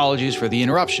sincerest apologies for the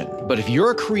interruption, but if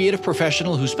you're a creative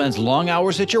professional who spends long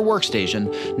hours at your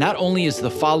workstation, not only is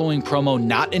the following promo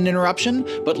not an interruption,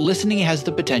 but listening has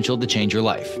the potential to change your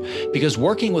life. Because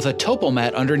working with a topo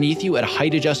mat underneath you at a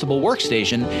height-adjustable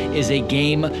workstation is a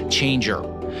game changer.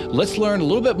 Let's learn a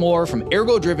little bit more from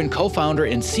Ergo-driven co-founder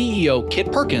and CEO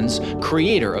Kit Perkins,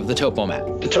 creator of the Topo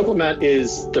Mat. The Topo Mat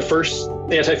is the first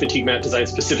anti-fatigue mat designed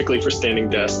specifically for standing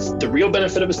desks. The real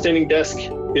benefit of a standing desk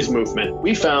is movement.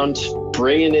 We found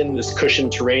bringing in this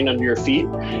cushioned terrain under your feet,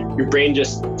 your brain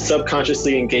just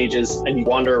subconsciously engages and you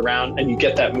wander around and you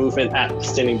get that movement at the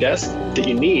standing desk that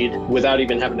you need without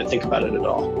even having to think about it at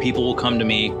all. People will come to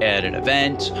me at an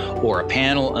event or a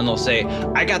panel and they'll say,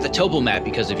 I got the Topo Mat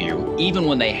because of you. Even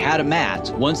when they had a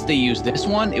mat, once they used this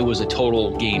one, it was a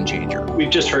total game changer. We've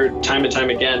just heard time and time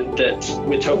again that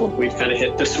with Topo, we've kind of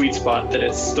hit the sweet spot, that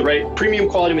it's the right premium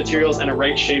quality materials and a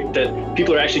right shape that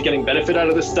people are actually getting benefit out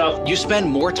of this stuff. You spend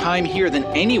more time here than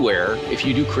anywhere if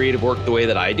you do creative work the way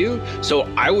that I do. So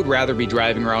I would rather be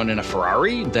driving around in a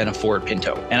Ferrari than a Ford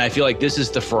Pinto. And I feel like this is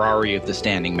the Ferrari of the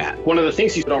standing mat. One of the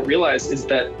things you don't realize is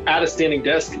that at a standing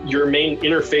desk, your main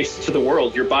interface to the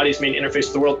world, your body's main interface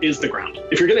to the world is the ground.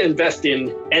 If you're going to invest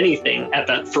in anything at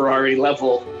that Ferrari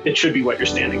level, it should be what you're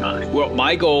standing on. Well,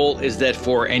 my goal is that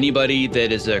for anybody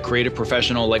that is a creative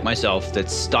professional like myself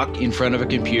that's stuck in front of a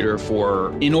computer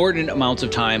for inordinate amounts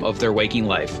of time of their waking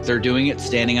life, they're doing it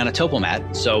standing on a topo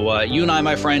mat. So you and I,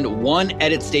 my friend, one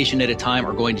edit station at a time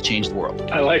are going to change the world.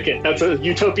 I like it. That's a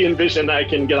utopian vision I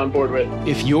can get on board with.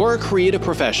 If you're a creative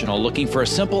professional looking for a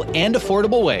simple and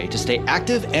affordable way to stay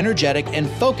active, energetic, and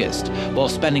focused while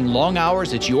spending long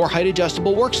hours at your height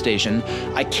adjustable workstation,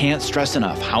 I can't stress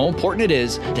enough how important it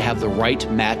is to have the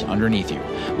right mat underneath you,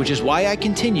 which is why I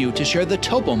continue to share the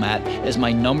Topo Mat as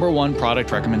my #1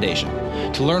 product recommendation.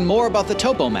 To learn more about the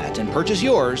Topo Mat and purchase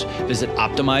yours, visit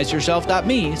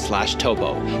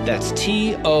optimizeyourself.me/topo. That's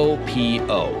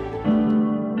TOPO.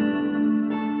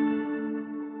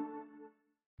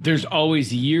 There's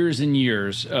always years and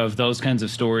years of those kinds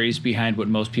of stories behind what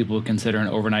most people would consider an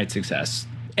overnight success.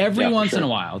 Every once in a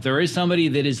while, there is somebody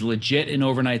that is legit an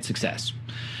overnight success.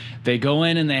 They go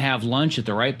in and they have lunch at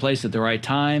the right place at the right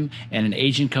time, and an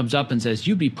agent comes up and says,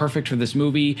 you'd be perfect for this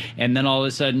movie, and then all of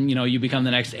a sudden, you become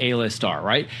the next A-list star,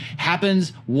 right?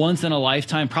 Happens once in a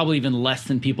lifetime, probably even less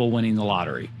than people winning the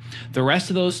lottery. The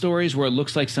rest of those stories where it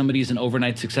looks like somebody's an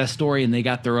overnight success story and they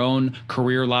got their own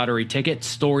career lottery ticket,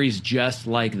 stories just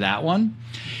like that one.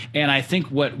 And I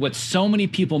think what so many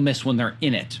people miss when they're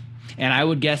in it, and I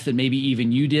would guess that maybe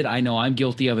even you did, I know I'm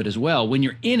guilty of it as well, when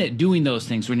you're in it doing those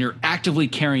things, when you're actively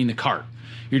carrying the cart,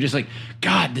 you're just like,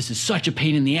 God, this is such a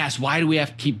pain in the ass. Why do we have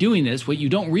to keep doing this? What you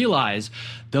don't realize,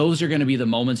 those are going to be the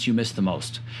moments you miss the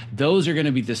most. Those are going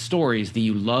to be the stories that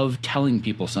you love telling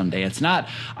people someday. It's not,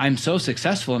 I'm so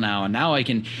successful now, and now I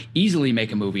can easily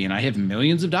make a movie, and I have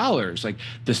millions of dollars. Like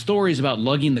the stories about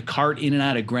lugging the cart in and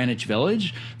out of Greenwich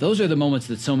Village, those are the moments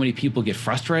that so many people get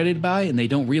frustrated by, and they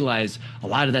don't realize a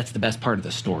lot of that's the best part of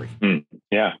the story.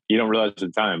 Yeah, you don't realize at the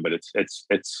time, but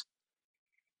it's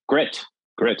grit.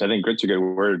 Grit. I think grit's a good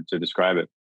word to describe it.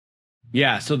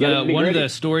 Yeah. So one of the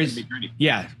stories.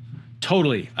 Yeah,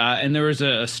 totally. And there was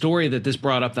a story that this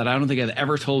brought up that I don't think I've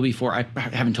ever told before. I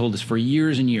haven't told this for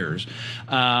years and years.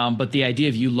 But the idea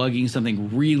of you lugging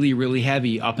something really, really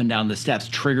heavy up and down the steps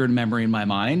triggered memory in my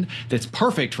mind. That's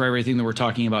perfect for everything that we're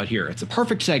talking about here. It's a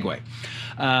perfect segue.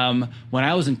 When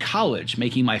I was in college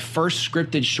making my first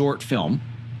scripted short film,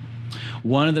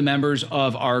 one of the members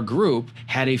of our group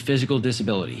had a physical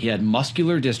disability. He had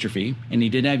muscular dystrophy, and he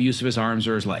didn't have use of his arms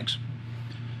or his legs.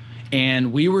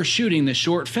 And we were shooting the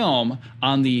short film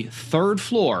on the 3rd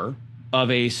floor of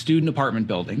a student apartment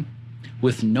building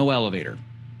with no elevator.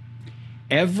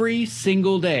 Every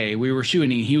single day we were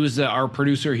shooting, he was our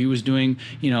producer. He was doing,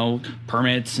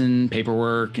 permits and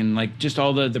paperwork and like just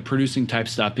all the producing type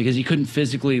stuff because he couldn't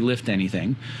physically lift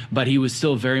anything, but he was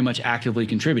still very much actively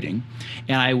contributing.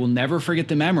 And I will never forget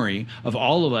the memory of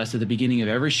all of us at the beginning of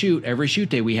every shoot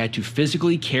day, we had to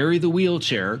physically carry the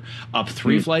wheelchair up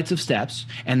 3 flights of steps,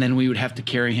 and then we would have to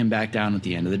carry him back down at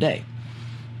the end of the day.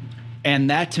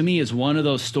 And that to me is one of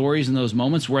those stories and those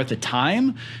moments where at the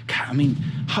time, God, I mean,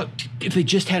 if they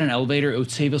just had an elevator, it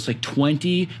would save us like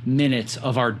 20 minutes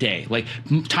of our day. Like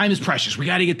time is precious. We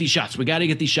got to get these shots.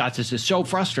 This is so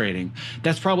frustrating.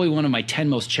 That's probably one of my 10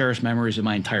 most cherished memories of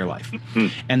my entire life.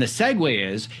 And the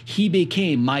segue is he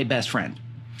became my best friend.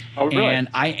 Oh, really? And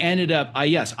I ended up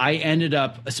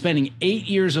spending 8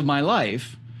 years of my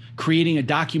life creating a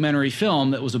documentary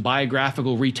film that was a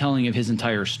biographical retelling of his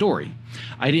entire story.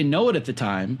 I didn't know it at the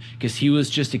time because he was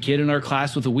just a kid in our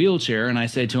class with a wheelchair, and I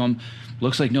said to him,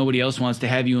 looks like nobody else wants to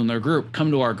have you in their group.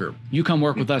 Come to our group. You come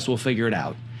work with us, we'll figure it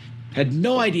out. Had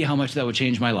no idea how much that would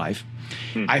change my life.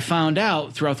 I found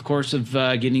out throughout the course of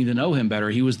getting to know him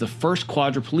better, he was the first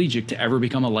quadriplegic to ever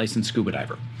become a licensed scuba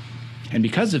diver. And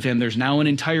because of him, there's now an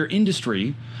entire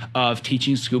industry of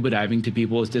teaching scuba diving to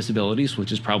people with disabilities,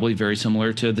 which is probably very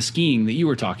similar to the skiing that you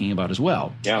were talking about as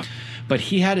well. Yeah. But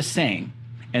he had a saying,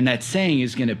 and that saying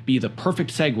is going to be the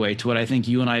perfect segue to what I think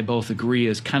you and I both agree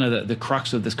is kind of the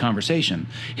crux of this conversation.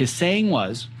 His saying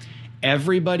was,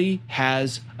 everybody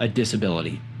has a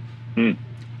disability. And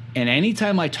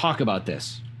anytime I talk about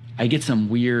this, I get some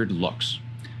weird looks.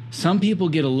 Some people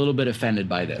get a little bit offended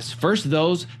by this. First,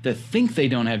 those that think they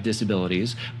don't have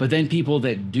disabilities, but then people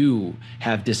that do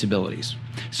have disabilities.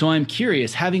 So I'm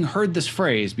curious, having heard this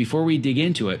phrase before we dig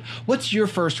into it, what's your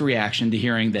first reaction to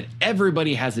hearing that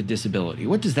everybody has a disability?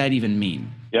 What does that even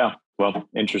mean? Yeah, well,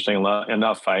 interesting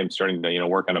enough, I'm starting to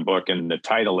work on a book, and the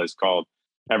title is called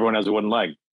Everyone Has a Wooden Leg.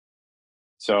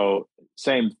 So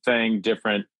same thing,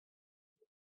 different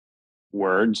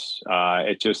words.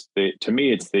 To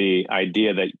me, it's the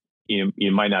idea that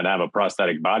you might not have a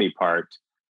prosthetic body part,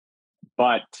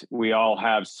 but we all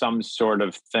have some sort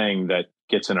of thing that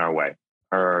gets in our way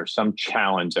or some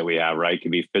challenge that we have, right? It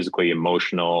could be physically,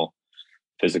 emotional,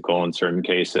 physical in certain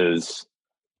cases,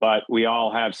 but we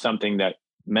all have something that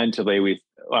mentally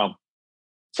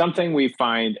something we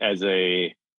find as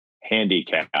a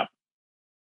handicap,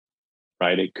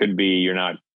 right? It could be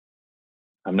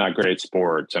I'm not great at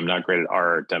sports. I'm not great at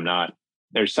art.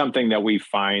 There's something that we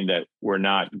find that we're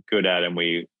not good at, and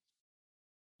we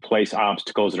place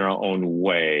obstacles in our own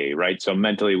way, right? So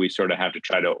mentally, we sort of have to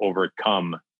try to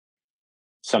overcome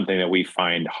something that we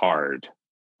find hard,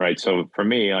 right? So for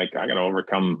me, like, I got to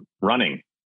overcome running,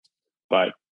 but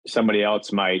somebody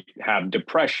else might have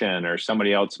depression, or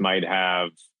somebody else might have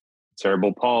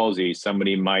cerebral palsy.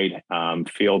 Somebody might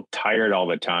feel tired all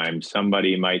the time.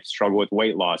 Somebody might struggle with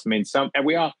weight loss. I mean,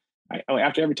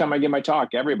 after every time I give my talk,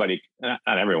 everybody, not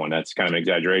everyone, that's kind of an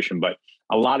exaggeration, but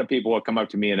a lot of people will come up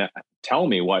to me and tell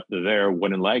me what their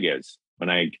wooden leg is. When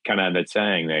I kind of have that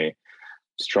saying, they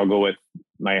struggle with,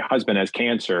 my husband has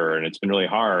cancer and it's been really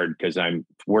hard because I'm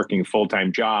working a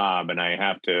full-time job and I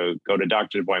have to go to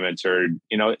doctor's appointments, or,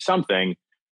 something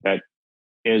that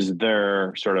is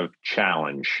their sort of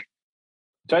challenge.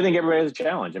 So I think everybody has a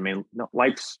challenge. I mean,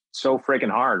 life's so freaking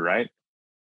hard, right?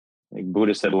 Like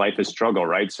Buddha said, life is struggle,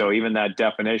 right? So even that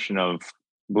definition of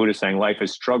Buddha saying life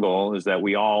is struggle is that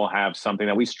we all have something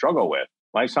that we struggle with.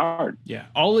 Life's hard. Yeah.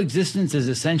 All existence is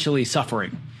essentially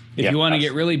suffering. If you want to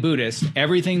get really Buddhist,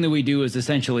 everything that we do is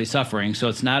essentially suffering. So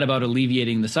it's not about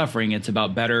alleviating the suffering. It's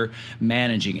about better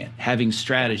managing it, having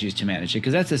strategies to manage it,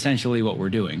 because that's essentially what we're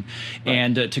doing. Right.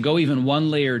 And to go even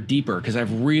one layer deeper, because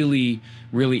I've really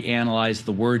analyzed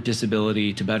the word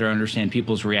disability to better understand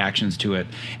people's reactions to it.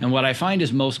 And what I find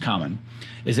is most common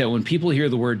is that when people hear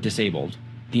the word disabled,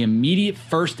 the immediate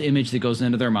first image that goes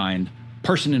into their mind,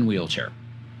 person in wheelchair.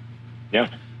 Yeah.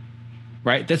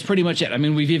 Right? That's pretty much it. I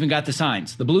mean, we've even got the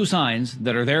signs, the blue signs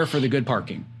that are there for the good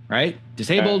parking, right?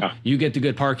 Disabled, you get the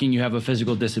good parking, you have a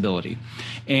physical disability.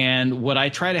 And what I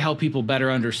try to help people better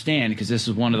understand, because this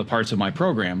is one of the parts of my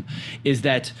program, is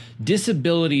that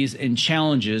disabilities and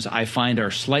challenges I find are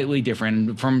slightly different.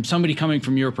 And from somebody coming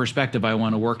from your perspective, I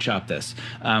want to workshop this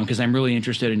because I'm really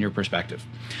interested in your perspective.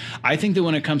 I think that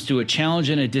when it comes to a challenge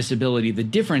and a disability, the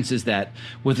difference is that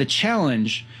with a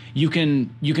challenge, you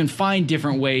can find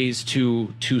different ways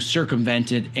to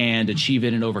circumvent it and achieve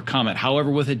it and overcome it. However,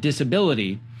 with a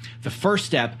disability, the first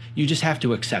step, you just have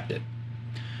to accept it,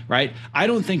 right? I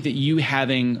don't think that you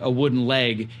having a wooden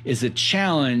leg is a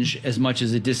challenge as much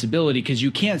as a disability, because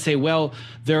you can't say, well,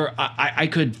 I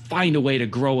could find a way to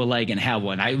grow a leg and have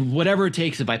one. Whatever it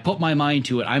takes, if I put my mind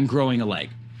to it, I'm growing a leg,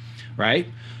 right?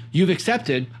 You've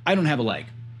accepted, I don't have a leg.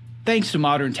 Thanks to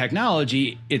modern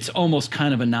technology, it's almost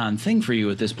kind of a non-thing for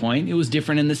you at this point. It was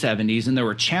different in the 70s, and there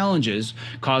were challenges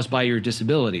caused by your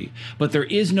disability. But there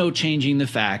is no changing the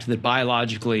fact that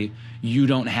biologically, you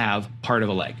don't have part of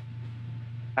a leg.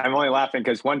 I'm only laughing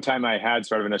because one time I had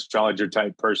sort of an astrologer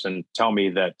type person tell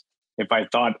me that if I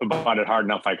thought about it hard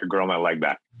enough, I could grow my leg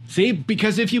back. See,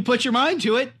 because if you put your mind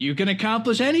to it, you can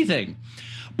accomplish anything.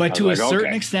 But to a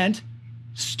certain extent,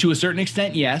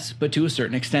 yes, but to a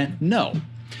certain extent, no.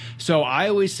 So I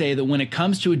always say that when it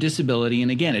comes to a disability, and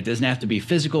again, it doesn't have to be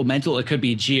physical, mental, it could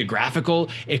be geographical,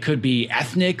 it could be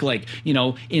ethnic, like,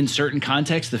 in certain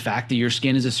contexts, the fact that your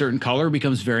skin is a certain color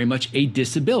becomes very much a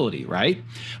disability, right?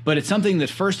 But it's something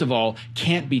that, first of all,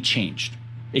 can't be changed.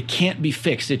 It can't be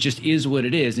fixed. It just is what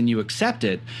it is, and you accept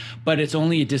it, but it's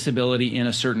only a disability in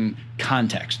a certain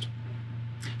context.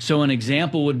 So an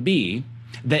example would be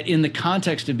that in the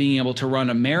context of being able to run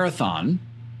a marathon,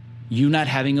 you not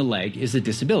having a leg is a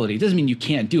disability. It doesn't mean you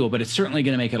can't do it, but it's certainly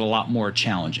going to make it a lot more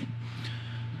challenging.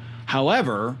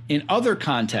 However, in other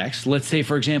contexts, let's say,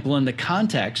 for example, in the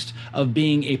context of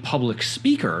being a public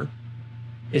speaker,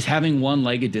 is having one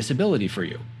leg a disability for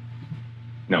you?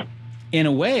 No. In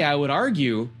a way, I would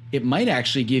argue it might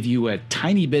actually give you a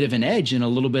tiny bit of an edge and a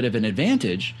little bit of an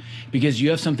advantage, because you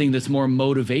have something that's more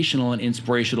motivational and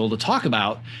inspirational to talk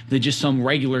about than just some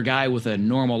regular guy with a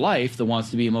normal life that wants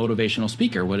to be a motivational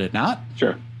speaker, would it not?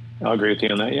 Sure. I'll agree with you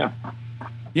on that, yeah.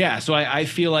 Yeah, so I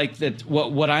feel like that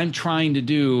what I'm trying to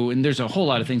do, and there's a whole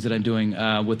lot of things that I'm doing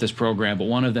with this program, but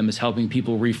one of them is helping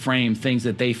people reframe things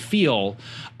that they feel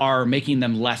are making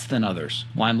them less than others.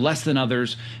 Well, I'm less than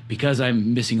others because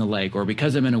I'm missing a leg, or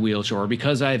because I'm in a wheelchair, or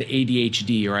because I have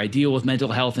ADHD, or I deal with mental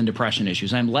health and depression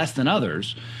issues. I'm less than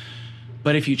others.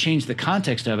 But if you change the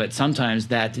context of it, sometimes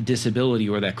that disability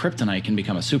or that kryptonite can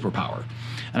become a superpower.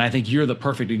 And I think you're the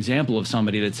perfect example of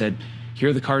somebody that said, here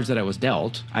are the cards that I was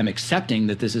dealt. I'm accepting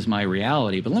that this is my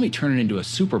reality, but let me turn it into a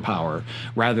superpower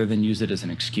rather than use it as an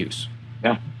excuse.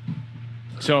 Yeah.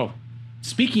 So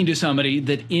speaking to somebody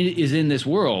that is in this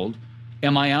world,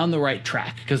 am I on the right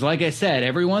track? Because like I said,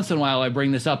 every once in a while I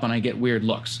bring this up and I get weird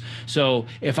looks. So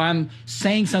if I'm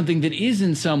saying something that is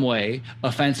in some way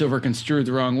offensive or construed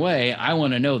the wrong way, I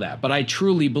want to know that. But I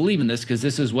truly believe in this because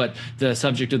this is what the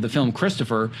subject of the film,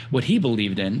 Christopher, what he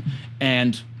believed in.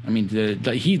 And I mean,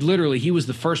 he was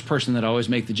the first person that always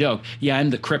make the joke, yeah, I'm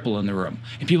the cripple in the room.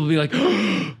 And people be like,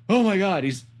 oh my God,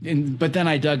 but then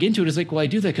I dug into it. It's like, well, I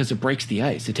do that because it breaks the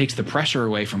ice. It takes the pressure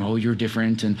away from, oh, you're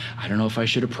different. And I don't know if I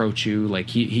should approach you. Like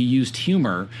he used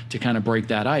humor to kind of break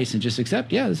that ice and just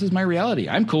accept, yeah, this is my reality.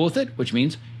 I'm cool with it, which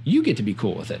means you get to be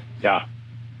cool with it. Yeah.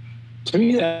 To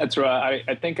me, that's right.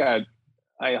 I think I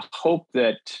hope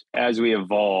that as we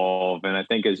evolve, and I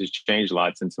think it's changed a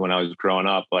lot since when I was growing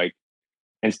up, like,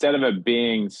 instead of it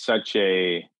being such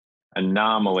a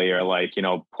anomaly or like,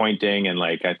 pointing and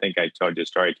like, I think I told you a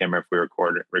story. I can't remember if we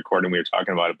recording, we were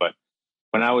talking about it, but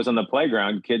when I was on the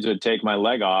playground, kids would take my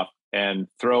leg off and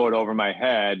throw it over my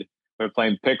head. We're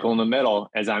playing pickle in the middle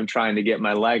as I'm trying to get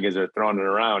my leg as they're throwing it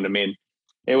around. I mean,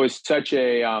 it was such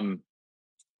an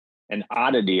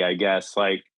oddity, I guess,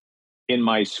 like in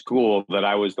my school that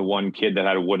I was the one kid that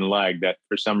had a wooden leg that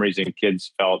for some reason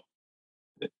kids felt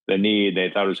the need. They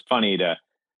thought it was funny to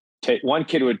one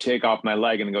kid would take off my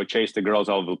leg and go chase the girls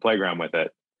all over the playground with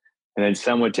it. And then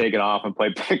some would take it off and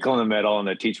play pickle in the middle, and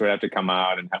the teacher would have to come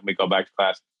out and help me go back to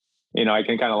class. I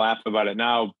can kind of laugh about it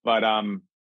now, but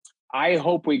I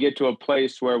hope we get to a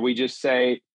place where we just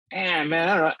say, man, I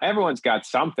don't know, everyone's got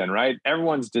something, right?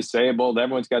 Everyone's disabled.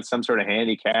 Everyone's got some sort of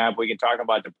handicap. We can talk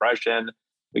about depression.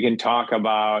 We can talk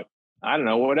about, I don't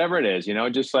know, whatever it is,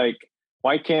 just like,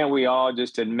 why can't we all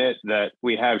just admit that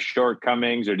we have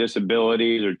shortcomings or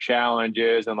disabilities or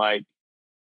challenges and like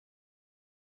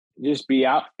just be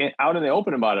out in the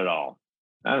open about it all?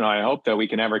 I don't know. I hope that we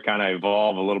can ever kind of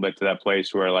evolve a little bit to that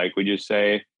place where like we just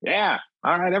say, yeah,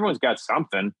 all right, everyone's got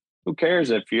something. Who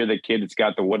cares if you're the kid that's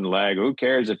got the wooden leg? Who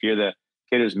cares if you're the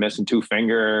kid who's missing 2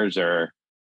 fingers or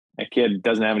a kid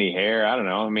doesn't have any hair? I don't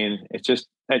know. I mean, it just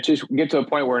get to a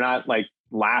point where we're not like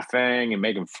laughing and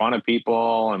making fun of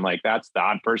people and like that's the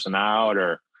odd person out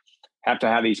or have to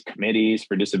have these committees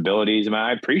for disabilities. I mean,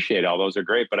 I appreciate all those are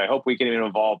great, but I hope we can even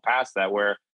evolve past that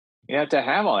where you have to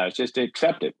have all that. It's just to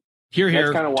accept it. Here,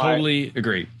 kind of why, totally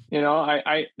agree. One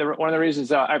of the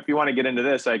reasons if you want to get into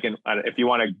this, I can, if you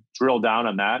want to drill down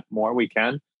on that more, we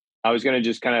can. I was going to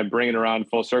just kind of bring it around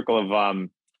full circle of,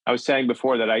 I was saying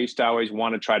before that I used to always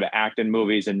want to try to act in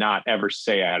movies and not ever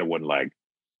say I had a wooden leg.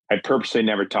 I purposely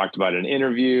never talked about it in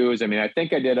interviews. I mean, I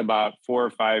think I did about 4 or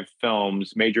 5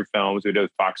 films, major films. We did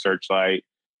with Fox Searchlight,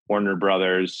 Warner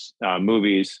Brothers,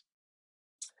 movies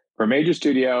for major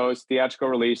studios, theatrical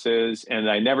releases, and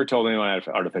I never told anyone I had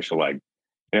an artificial leg.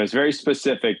 And it was very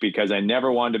specific because I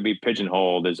never wanted to be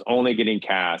pigeonholed as only getting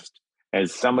cast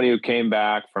as somebody who came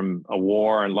back from a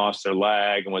war and lost their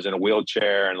leg and was in a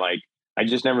wheelchair. And like, I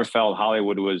just never felt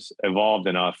Hollywood was evolved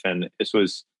enough. And this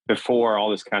was before all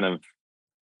this kind of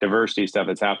diversity stuff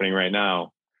that's happening right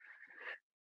now.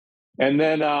 And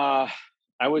then I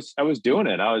was doing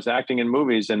it. I was acting in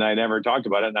movies and I never talked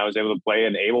about it. And I was able to play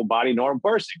an able-bodied normal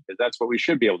person because that's what we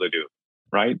should be able to do.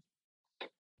 Right.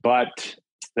 But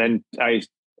then I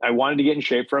wanted to get in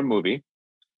shape for a movie.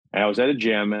 And I was at a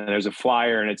gym and there's a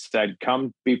flyer and it said,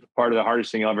 come be part of the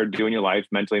hardest thing you'll ever do in your life,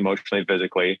 mentally, emotionally,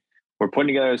 physically. We're putting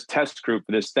together this test group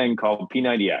for this thing called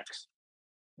P90X.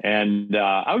 And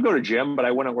I would go to gym, but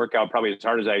I wouldn't work out probably as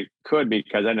hard as I could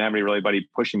because I didn't have anybody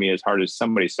pushing me as hard as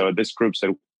somebody. So this group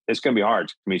said, it's going to be hard.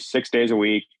 It's going to be 6 days a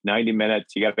week, 90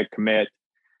 minutes. You got to commit.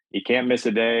 You can't miss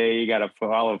a day. You got to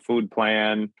follow a food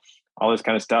plan, all this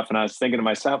kind of stuff. And I was thinking to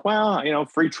myself, well,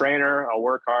 free trainer. I'll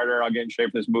work harder. I'll get in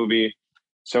shape for this movie.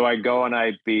 So I go and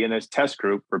I be in this test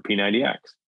group for P90X.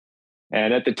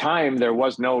 And at the time, there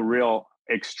was no real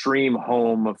extreme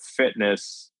home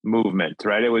fitness movement,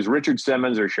 right? It was Richard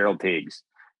Simmons or Cheryl Tiegs,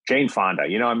 Jane Fonda.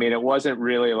 It wasn't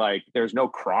really like there's no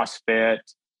CrossFit.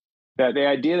 That the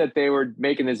idea that they were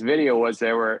making this video was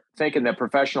they were thinking that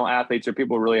professional athletes or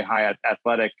people really high at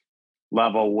athletic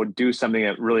level would do something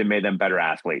that really made them better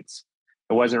athletes.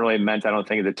 It wasn't really meant, I don't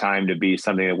think at the time, to be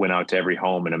something that went out to every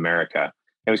home in America.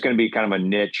 It was going to be kind of a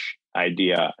niche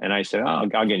idea. And I said, I'll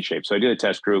get in shape. So I did a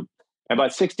test group. And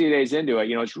about 60 days into it,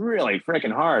 it's really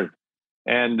freaking hard.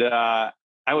 And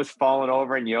I was falling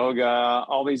over in yoga,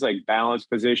 all these like balance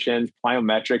positions,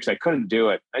 plyometrics. I couldn't do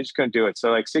it. I just couldn't do it.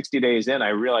 So like 60 days in, I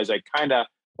realized I kind of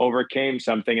overcame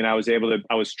something and I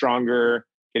was stronger,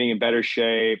 getting in better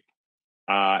shape.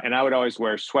 And I would always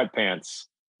wear sweatpants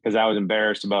because I was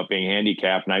embarrassed about being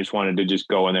handicapped. And I just wanted to just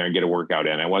go in there and get a workout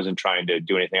in. I wasn't trying to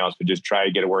do anything else, but just try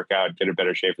to get a workout, get a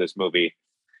better shape for this movie.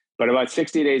 But about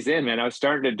 60 days in, man, I was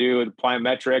starting to do the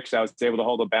plyometrics. I was able to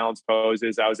hold the balance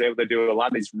poses. I was able to do a lot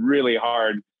of these really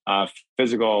hard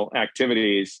physical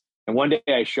activities. And one day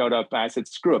I showed up, I said,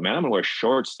 screw it, man, I'm going to wear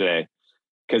shorts today.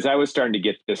 Because I was starting to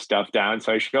get this stuff down.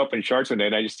 So I show up in shorts one day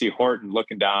and I just see Horton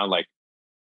looking down like,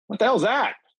 what the hell's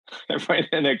that? Everybody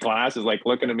in the class is like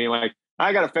looking at me like,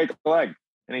 I got a fake leg.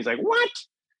 And he's like, what?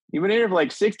 You've been here for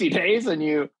like 60 days and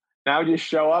you now just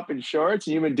show up in shorts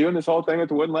and you've been doing this whole thing with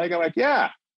the wooden leg? I'm like, yeah.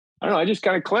 I don't know. I just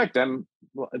kind of clicked.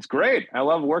 It's great. I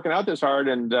love working out this hard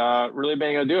and really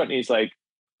being able to do it. And he's like,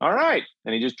 all right.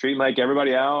 And he just treated me like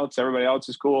everybody else. Everybody else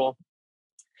is cool.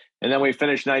 And then we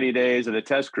finished 90 days of the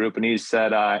test group, and he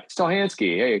said,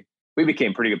 Stolhanske, hey, we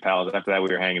became pretty good pals. After that, we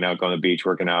were hanging out, going to the beach,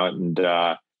 working out. And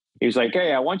he was like,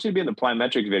 hey, I want you to be in the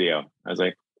plyometrics video. I was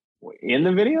like, in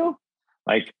the video?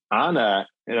 Like in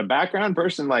a background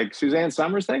person like Suzanne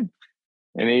Summers thing?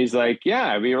 And he's like,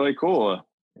 yeah, it'd be really cool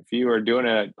if you were doing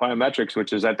a plyometrics,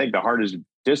 which is, I think, the hardest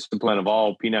discipline of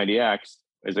all P90X.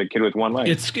 As a kid with one leg.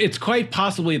 It's quite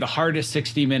possibly the hardest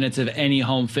 60 minutes of any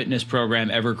home fitness program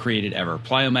ever created ever.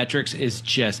 Plyometrics is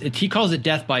just, he calls it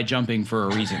death by jumping for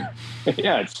a reason.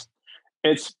 Yeah,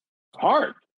 it's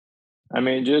hard. I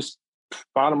mean, just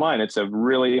bottom line, it's a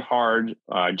really hard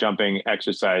jumping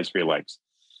exercise for your legs.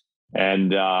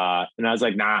 And I was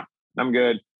like, nah, I'm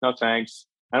good. No, thanks.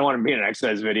 I don't want to be in an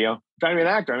exercise video. I'm trying to be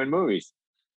an actor. I'm in movies.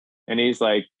 And he's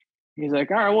like,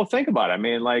 all right, well, think about it. I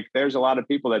mean, like, there's a lot of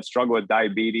people that struggle with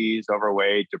diabetes,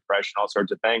 overweight, depression, all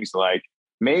sorts of things. Like,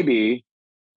 maybe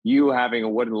you having a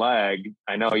wooden leg,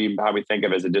 I know you probably think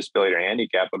of it as a disability or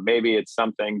handicap, but maybe it's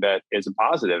something that is a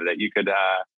positive that you could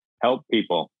help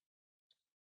people.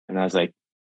 And I was like,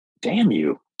 damn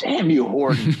you,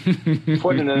 Horton,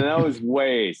 putting it in those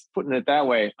ways, putting it that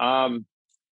way. I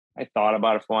thought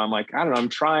about it for a while. I'm like, I don't know, I'm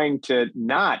trying to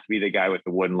not be the guy with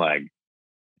the wooden leg.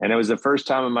 And it was the first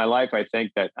time in my life, I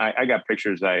think, that I got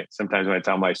pictures. Sometimes when I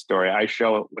tell my story, I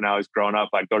show it when I was growing up.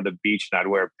 I'd go to the beach and I'd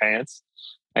wear pants.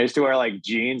 I used to wear like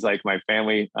jeans. Like my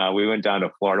family, we went down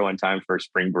to Florida one time for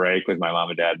spring break with my mom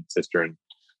and dad and sister. And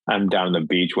I'm down on the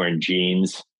beach wearing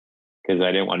jeans because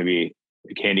I didn't want to be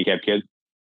a handicapped kid.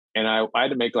 And I had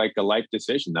to make like a life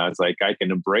decision. I was like, I can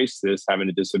embrace this, having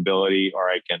a disability, or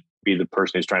I can be the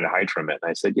person who's trying to hide from it. And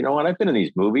I said, you know what? I've been in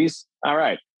these movies. All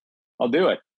right, I'll do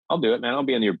it, man. I'll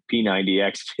be in your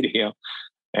P90X video.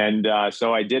 And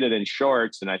so I did it in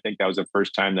shorts. And I think that was the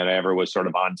first time that I ever was sort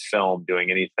of on film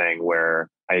doing anything where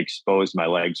I exposed my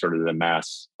legs sort of to the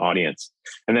mass audience.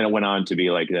 And then it went on to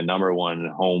be like the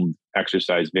 #1 home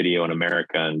exercise video in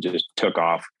America and just took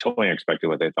off. Totally unexpected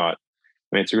what they thought.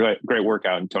 I mean, it's a great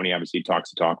workout. And Tony obviously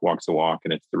talks the talk, walks the walk,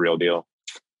 and it's the real deal.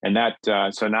 And that,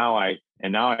 so now I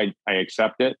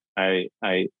accept it.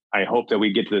 I hope that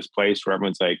we get to this place where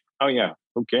everyone's like, oh yeah,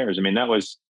 who cares? I mean, that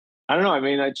was, I don't know. I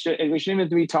mean, we shouldn't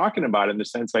even be talking about it in the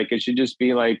sense, like, it should just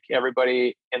be like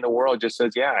everybody in the world just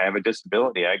says, yeah, I have a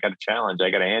disability. I got a challenge. I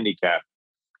got a handicap.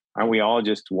 Aren't we all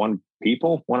just one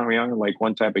people? Aren't we all like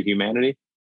one type of humanity?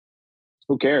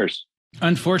 Who cares?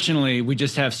 Unfortunately, we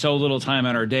just have so little time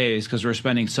on our days because we're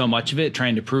spending so much of it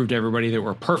trying to prove to everybody that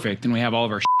we're perfect and we have all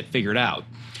of our shit figured out.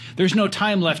 There's no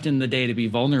time left in the day to be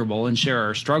vulnerable and share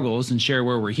our struggles and share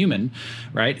where we're human,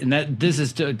 right? And I'm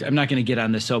not going to get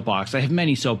on this soapbox. I have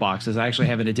many soapboxes. I actually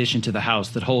have an addition to the house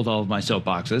that hold all of my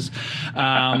soapboxes.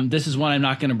 This is one I'm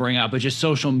not going to bring up, but just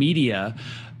social media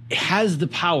has the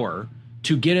power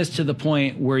to get us to the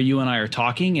point where you and I are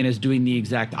talking, and is doing the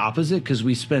exact opposite, because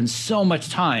we spend so much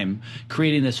time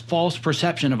creating this false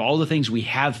perception of all the things we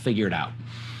have figured out.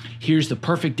 Here's the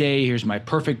perfect day. Here's my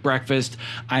perfect breakfast.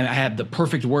 I have the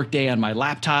perfect work day on my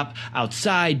laptop,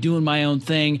 outside doing my own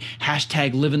thing.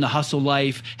 Hashtag living the hustle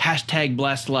life. Hashtag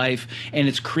blessed life. And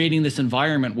it's creating this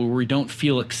environment where we don't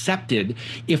feel accepted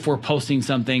if we're posting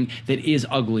something that is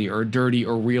ugly or dirty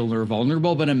or real or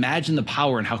vulnerable. But imagine the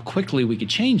power and how quickly we could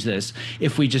change this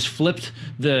if we just flipped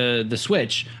the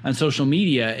switch on social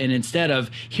media, and instead of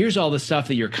here's all the stuff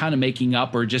that you're kind of making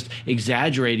up or just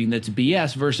exaggerating that's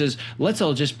BS, versus let's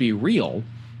all just be real.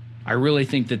 I really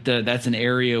think that that's an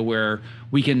area where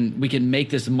we can make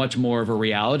this much more of a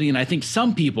reality. And I think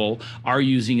some people are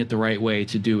using it the right way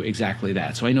to do exactly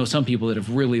that. So I know some people that have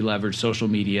really leveraged social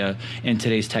media and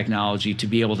today's technology to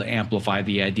be able to amplify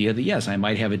the idea that, yes, I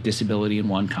might have a disability in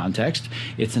one context,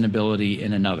 it's an ability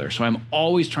in another. So I'm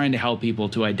always trying to help people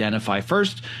to identify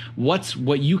first what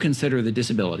you consider the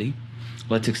disability.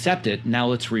 Let's accept it. Now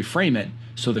let's reframe it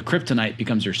so the kryptonite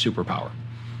becomes your superpower.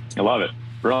 I love it.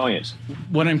 Brilliant.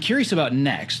 What I'm curious about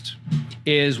next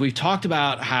is we've talked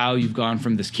about how you've gone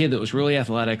from this kid that was really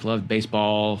athletic, loved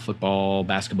baseball, football,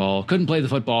 basketball, couldn't play the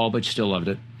football, but you still loved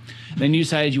it, Then you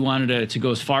decided you wanted to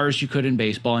go as far as you could in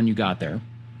baseball, and you got there.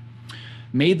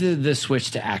 Made the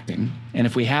switch to acting. And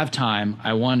if we have time,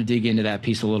 I want to dig into that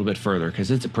piece a little bit further, because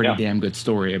it's a pretty damn good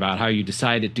story about how you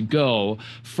decided to go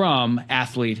from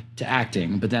athlete to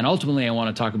acting. But then ultimately, I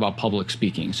want to talk about public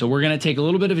speaking. So we're going to take a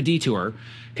little bit of a detour,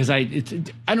 because I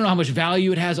don't know how much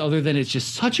value it has other than it's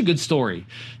just such a good story.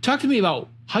 Talk to me about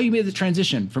how you made the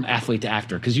transition from athlete to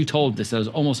actor, because you told this, I was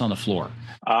almost on the floor.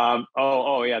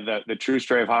 The true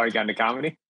story of how I got into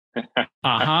comedy.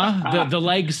 The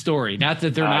leg story. Not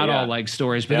that they're not all leg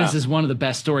stories, but this is one of the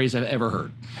best stories I've ever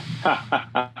heard.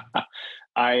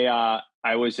 I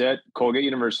was at Colgate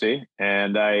University,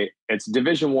 and it's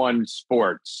Division I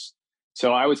sports.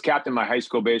 So I was captain of my high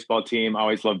school baseball team. I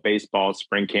always loved baseball.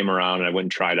 Spring came around, and I went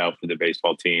and tried out for the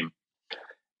baseball team.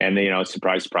 And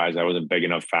surprise, surprise, I wasn't big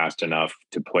enough, fast enough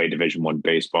to play Division I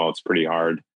baseball. It's pretty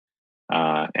hard.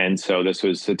 And so this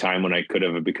was the time when I could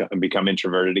have become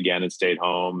introverted again and stayed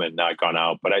home and not gone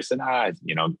out. But I said, I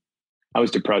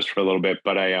was depressed for a little bit,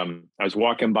 but I was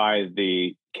walking by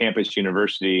the campus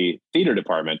university theater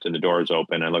department, and the door was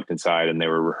open. I looked inside, and they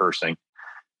were rehearsing,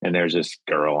 and there's this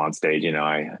girl on stage.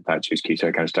 I thought she was cute. So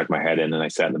I kind of stuck my head in, and I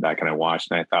sat in the back and I watched,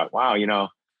 and I thought, wow,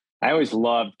 I always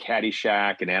loved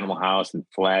Caddyshack and Animal House and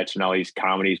Fletch and all these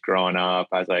comedies growing up.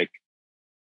 I was like,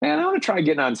 man, I want to try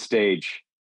getting on stage.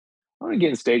 I want to get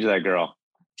on stage with that girl.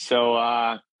 So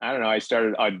I don't know. I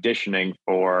started auditioning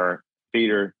for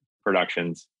theater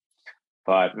productions,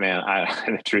 but man,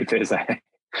 the truth is,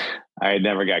 I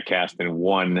never got cast in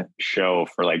one show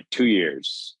for like 2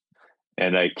 years,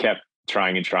 and I kept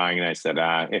trying and trying. And I said,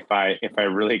 if I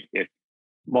really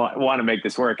want to make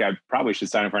this work, I probably should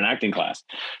sign up for an acting class.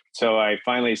 So I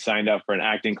finally signed up for an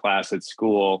acting class at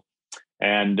school,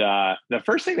 and the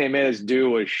first thing they made us do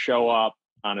was show up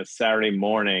on a Saturday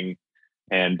morning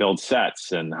and build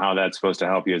sets. And how that's supposed to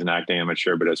help you as an acting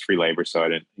amateur, but it was free labor. So I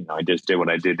didn't, I just did what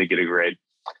I did to get a grade.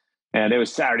 And it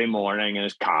was Saturday morning, and it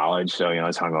was college. So, I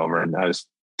was hungover and I was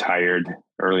tired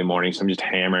early morning. So I'm just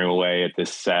hammering away at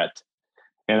this set.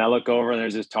 And I look over, and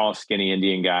there's this tall, skinny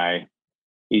Indian guy,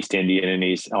 East Indian, and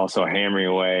he's also hammering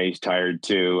away. He's tired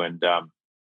too. And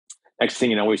next thing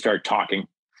you know, we start talking.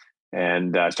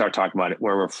 And start talking about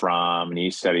where we're from. And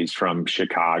he said he's from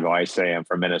Chicago. I say I'm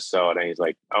from Minnesota. And he's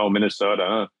like, oh, Minnesota,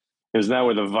 huh? Isn't that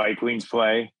where the Vikings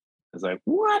play? I was like,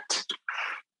 what?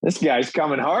 This guy's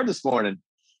coming hard this morning.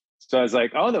 So I was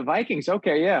like, oh, the Vikings.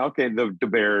 Okay, yeah. Okay, the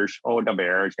Bears. Oh, the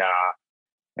Bears, yeah.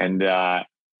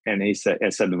 And he said,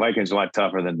 the Vikings are a lot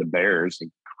tougher than the Bears. They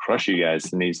crush you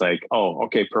guys. And he's like, oh,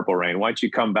 okay, Purple Rain. Why don't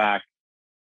you come back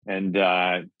and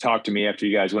talk to me after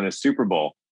you guys win a Super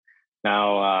Bowl?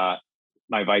 Now,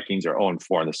 my Vikings are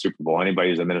 0-4 in the Super Bowl. Anybody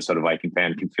who's a Minnesota Viking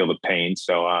fan can feel the pain.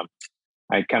 So I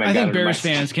think Bears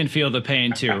fans can feel the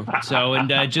pain too. So,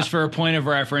 and just for a point of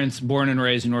reference, born and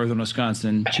raised in northern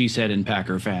Wisconsin, Cheesehead and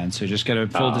Packer fans. So just got a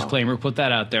full disclaimer, put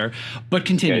that out there. But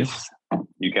continue.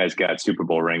 You guys got Super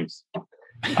Bowl rings.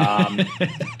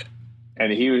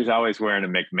 And he was always wearing a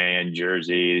McMahon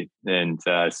jersey. And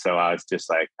so I was just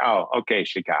like, oh, okay,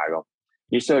 Chicago.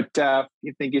 You're so tough.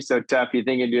 You think you're so tough. You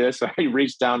think you do this. So I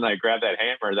reached down and I grabbed that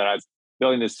hammer that I was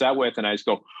building the set with, and I just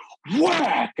go,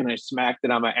 whack! And I smacked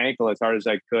it on my ankle as hard as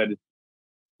I could. And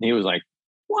he was like,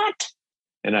 what?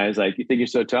 And I was like, you think you're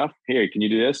so tough? Here, can you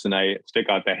do this? And I stick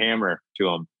out the hammer to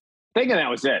him, thinking that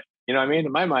was it. You know what I mean?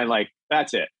 In my mind, like,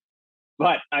 that's it.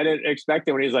 But I didn't expect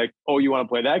it when he's like, oh, you want to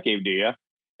play that game, do you?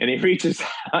 And he reaches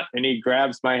out and he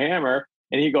grabs my hammer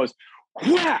and he goes,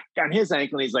 whack! On his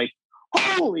ankle. And he's like,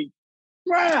 holy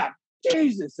crap,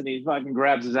 Jesus. And he fucking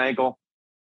grabs his ankle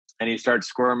and he starts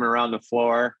squirming around the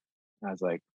floor. I was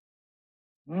like,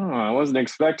 oh, I wasn't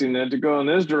expecting it to go in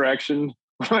this direction.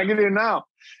 What am I going to do now?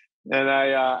 And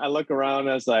I look around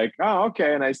and I was like, oh,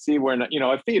 okay. And I see where,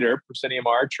 a theater, proscenium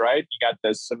arch, right? You got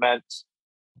the cement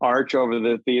arch over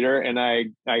the theater. And I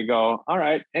go, all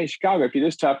right, hey, Chicago, if you're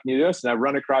this tough, can you do this? And I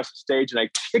run across the stage and I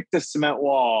kick the cement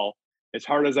wall as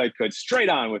hard as I could, straight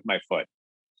on with my foot.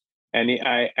 And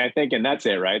I think, and that's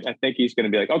it, right? I think he's going to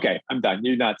be like, okay, I'm done.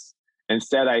 You're nuts.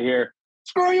 Instead, I hear,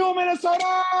 screw you, Minnesota!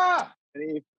 And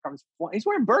he comes, he's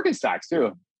wearing Birkenstocks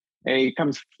too. And he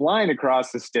comes flying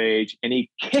across the stage and he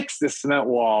kicks the cement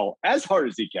wall as hard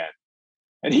as he can.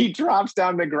 And he drops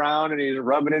down to the ground and he's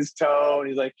rubbing his toe. And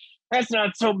he's like, that's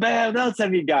not so bad. What else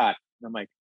have you got? And I'm like,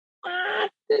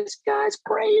 what? This guy's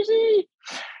crazy.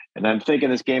 And I'm thinking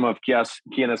this game of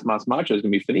Quiénes Más Macho is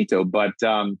going to be finito. But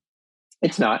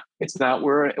it's not. It's not.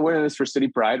 We're in this for city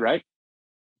pride, right?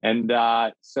 And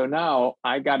so now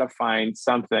I got to find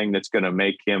something that's going to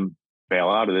make him bail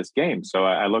out of this game. So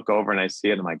I look over and I see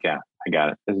it. I'm like, yeah, I got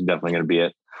it. This is definitely going to be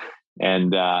it.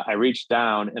 And I reach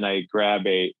down and I grab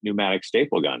a pneumatic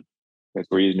staple gun, because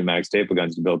we're using pneumatic staple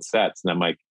guns to build sets. And I'm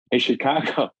like, hey,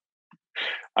 Chicago,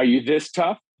 are you this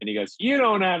tough? And he goes, you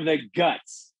don't have the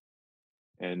guts.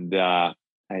 And I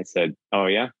said, oh,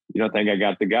 yeah? You don't think I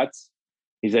got the guts?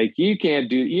 He's like, you can't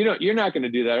do, you're not going to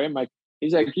do that. Right? I'm like,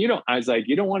 he's like, I was like,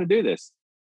 you don't want to do this.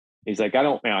 He's like, I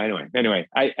don't, anyway,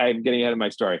 I'm getting ahead of my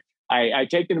story. I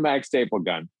take the pneumatic staple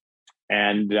gun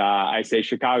and I say,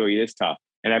 Chicago, you this tough.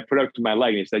 And I put it up to my leg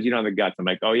and he says, you don't have the guts. I'm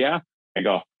like, oh, yeah? I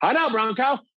go, hot out, brown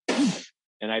cow.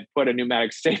 And I put a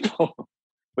pneumatic staple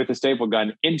with a staple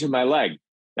gun into my leg.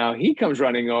 Now he comes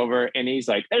running over and he's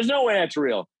like, there's no way that's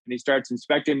real. And he starts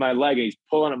inspecting my leg and he's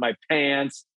pulling at my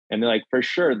pants. And they're like, for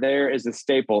sure, there is a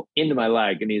staple into my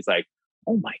leg. And he's like,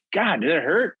 oh my God, did it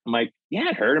hurt? I'm like, yeah,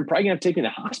 it hurt. I'm probably going to take me to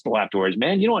the hospital afterwards,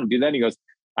 man. You don't want to do that. And he goes,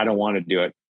 I don't want to do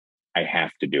it. I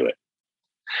have to do it.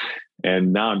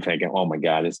 And now I'm thinking, oh my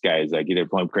God, this guy is like either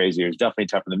plumb crazy or he's definitely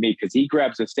tougher than me, because he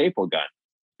grabs a staple gun.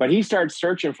 But he starts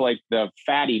searching for like the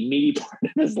fatty, meaty part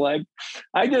of his leg.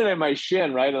 I did it in my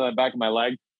shin, right on the back of my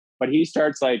leg. But he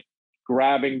starts like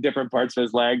grabbing different parts of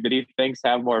his leg that he thinks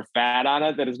have more fat on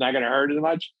it, that it's not going to hurt as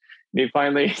much. And he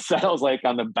finally settles like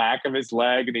on the back of his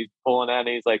leg and he's pulling at it. And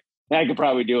he's like, I could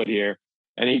probably do it here.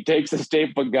 And he takes a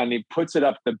staple gun and he puts it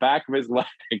up the back of his leg.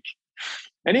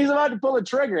 And he's about to pull the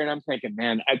trigger. And I'm thinking,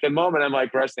 man, at the moment, I'm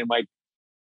like wrestling, like,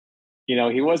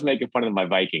 he was making fun of my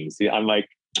Vikings. I'm like,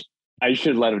 I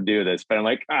should let him do this. But I'm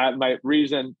like, my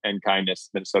reason and kindness,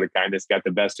 Minnesota kindness got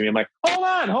the best of me. I'm like,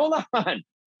 hold on.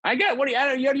 I got, what do you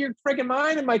out of your freaking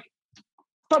mind? I'm like,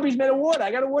 puppy's made of wood.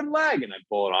 I got a wooden leg. And I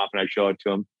pull it off and I show it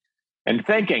to him. And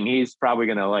thinking he's probably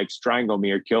going to like strangle me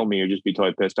or kill me or just be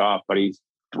totally pissed off. But he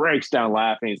breaks down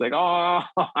laughing. He's like, oh,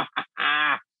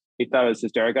 he thought it was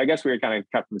hysterical. I guess we were kind of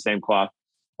cut from the same cloth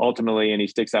ultimately. And he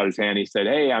sticks out his hand. He said,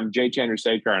 hey, I'm Jay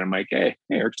Chandrasekhar. And I'm like, hey,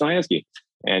 Erik Stolhanske.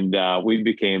 And we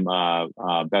became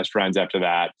best friends after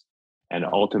that. And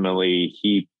ultimately,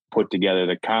 he put together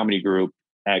the comedy group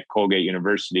at Colgate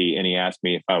University. And he asked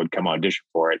me if I would come audition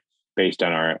for it based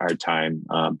on our time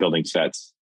building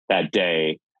sets that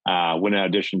day. Went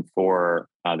and auditioned for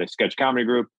the sketch comedy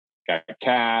group, got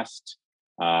cast.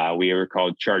 We were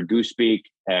called Charred Goose Speak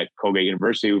at Colgate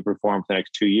University. We performed for the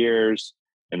next 2 years.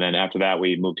 And then after that,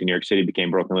 we moved to New York City,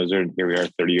 became Broken Lizard. And here we are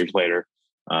 30 years later.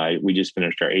 We just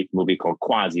finished our 8th movie called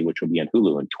Quasi, which will be on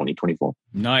Hulu in 2024.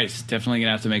 Nice. Definitely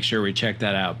gonna have to make sure we check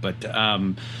that out. But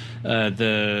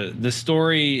the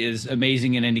story is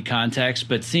amazing in any context,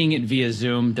 but seeing it via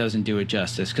Zoom doesn't do it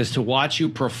justice. Because to watch you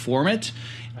perform it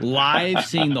live,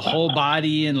 seeing the whole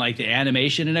body and like the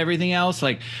animation and everything else,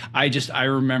 like I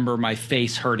remember my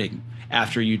face hurting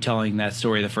after you telling that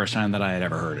story the first time that I had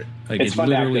ever heard it. Like it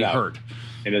literally hurt.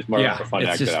 It is more fun to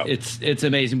act it out. It's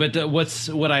amazing. But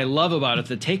what I love about it,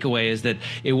 the takeaway is that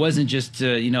it wasn't just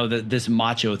this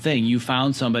macho thing. You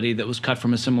found somebody that was cut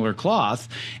from a similar cloth,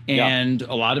 and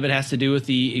a lot of it has to do with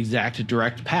the exact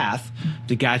direct path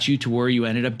that got you to where you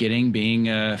ended up being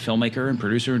a filmmaker and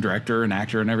producer and director and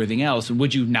actor and everything else. And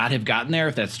would you not have gotten there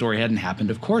if that story hadn't happened?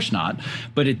 Of course not.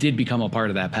 But it did become a part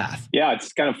of that path. Yeah,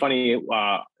 it's kind of funny.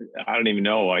 I don't even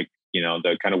know, like,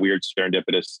 the kind of weird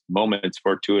serendipitous moments,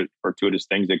 fortuitous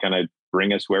things that kind of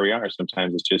bring us where we are.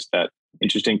 Sometimes it's just that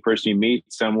interesting person you meet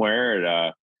somewhere at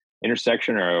a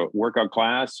intersection or a workout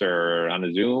class or on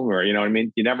a Zoom, or, what I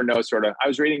mean? You never know, sort of. I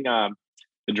was reading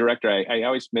the director, I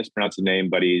always mispronounce the name,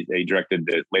 but he directed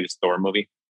the latest Thor movie.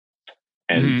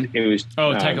 And it was...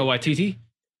 Taika Waititi?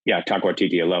 Yeah, Taika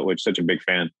Waititi, I love, which such a big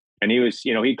fan. And he was,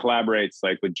 he collaborates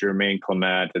like with Jermaine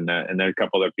Clement and then a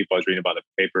couple other people I was reading about the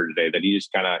paper today, that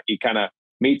he kind of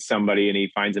meets somebody and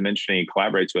he finds them interesting, he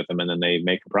collaborates with them, and then they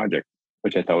make a project,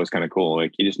 which I thought was kind of cool.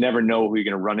 Like, you just never know who you're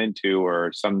going to run into,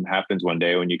 or something happens one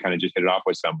day when you kind of just hit it off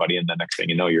with somebody, and the next thing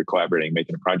you know, you're collaborating,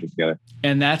 making a project together.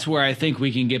 And that's where I think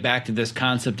we can get back to this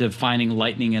concept of finding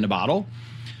lightning in a bottle.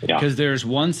 Because there's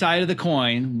one side of the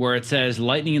coin where it says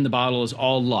lightning in the bottle is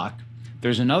all luck.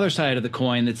 There's another side of the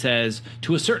coin that says,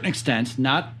 to a certain extent,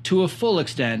 not to a full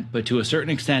extent, but to a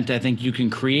certain extent, I think you can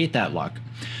create that luck.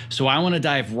 So I want to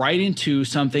dive right into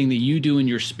something that you do in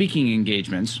your speaking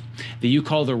engagements that you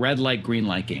call the red light, green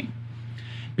light game.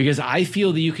 Because I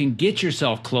feel that you can get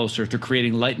yourself closer to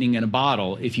creating lightning in a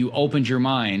bottle if you opened your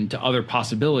mind to other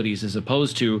possibilities, as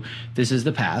opposed to, this is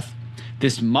the path.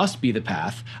 This must be the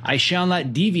path. I shall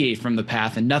not deviate from the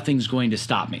path, and nothing's going to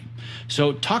stop me.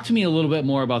 So talk to me a little bit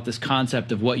more about this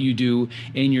concept of what you do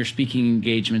in your speaking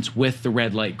engagements with the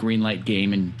red light, green light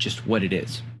game, and just what it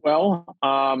is. Well,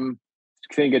 I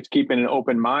think it's keeping an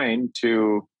open mind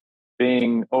to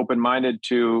being open-minded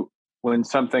to when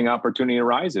opportunity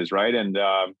arises, right? And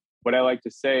what I like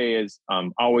to say is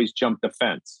always jump the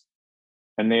fence.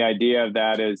 And the idea of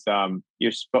that is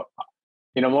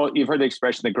you've heard the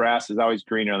expression, the grass is always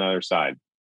greener on the other side.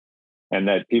 And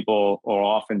that people will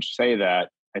often say that,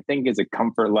 I think is a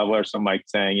comfort level, or something like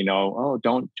saying, oh,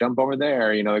 don't jump over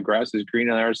there. The grass is green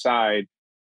on the other side.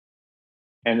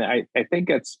 And I think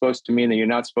that's supposed to mean that you're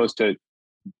not supposed to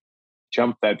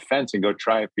jump that fence and go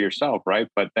try it for yourself, right?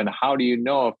 But then how do you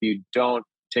know if you don't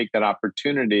take that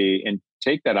opportunity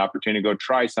to go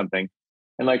try something?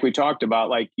 And like we talked about,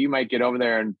 like you might get over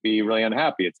there and be really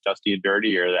unhappy. It's dusty and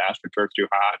dirty, or the AstroTurf's too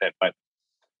hot. But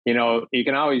you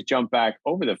can always jump back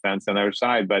over the fence on the other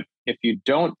side. But if you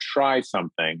don't try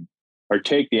something or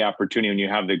take the opportunity when you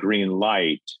have the green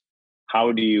light,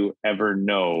 how do you ever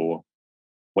know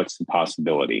what's the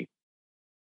possibility?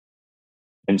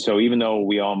 And so even though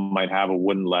we all might have a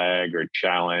wooden leg or a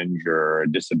challenge or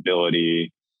a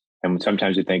disability, and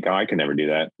sometimes you think, oh, I can never do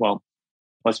that. Well,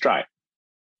 let's try it.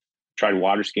 Tried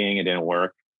water skiing, it didn't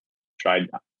work. Tried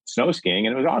snow skiing,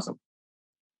 and it was awesome.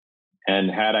 And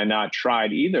had I not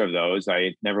tried either of those,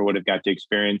 I never would have got to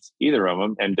experience either of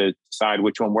them and to decide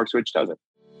which one works, which doesn't.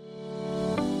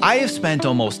 I have spent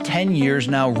almost 10 years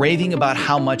now raving about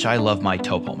how much I love my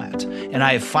Topomat, and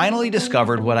I have finally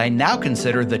discovered what I now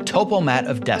consider the Topomat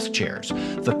of desk chairs,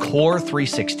 the Core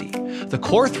 360. The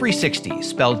Core 360,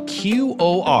 spelled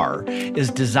QOR, is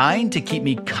designed to keep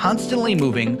me constantly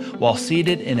moving while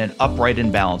seated in an upright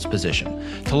and balanced position.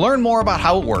 To learn more about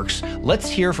how it works, let's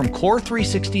hear from Core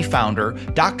 360 founder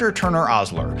Dr. Turner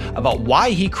Osler about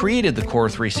why he created the Core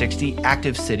 360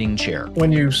 active sitting chair.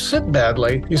 When you sit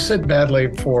badly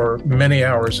for many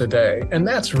hours a day, and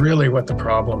that's really what the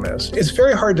problem is. It's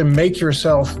very hard to make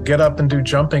yourself get up and do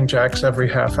jumping jacks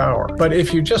every half hour. But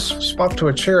if you just swap to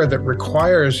a chair that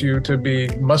requires you to be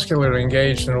muscularly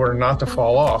engaged in order not to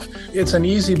fall off, it's an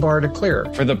easy bar to clear.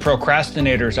 For the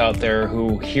procrastinators out there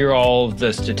who hear all of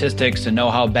the statistics and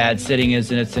know how bad sitting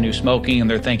is and it's the new smoking, and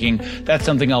they're thinking, that's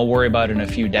something I'll worry about in a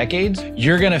few decades,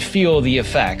 you're going to feel the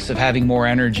effects of having more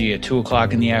energy at 2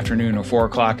 o'clock in the afternoon or 4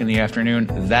 o'clock in the afternoon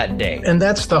that day. And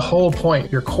that's the whole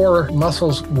point. Your core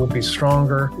muscles will be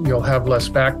stronger. You'll have less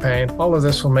back pain. All of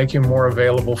this will make you more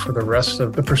available for the rest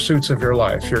of the pursuits of your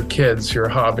life, your kids, your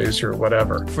hobbies, your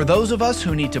whatever. For those of us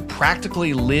who need to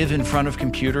practically live in front of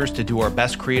computers to do our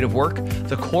best creative work,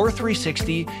 the Core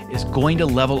 360 is going to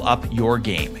level up your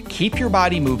game. Keep your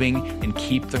body moving and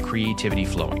keep the creativity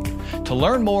flowing. To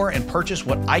learn more and purchase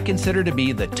what I consider to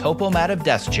be the Topomat of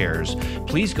desk chairs,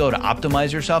 please go to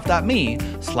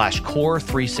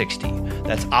optimizeyourself.me/core360.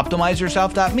 That's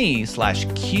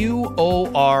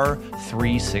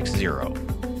optimizeyourself.me/QOR360.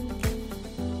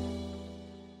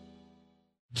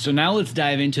 So now let's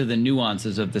dive into the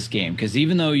nuances of this game, because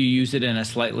even though you use it in a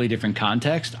slightly different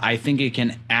context, I think it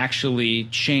can actually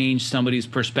change somebody's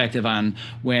perspective on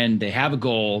when they have a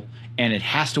goal and it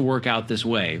has to work out this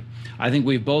way. I think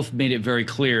we've both made it very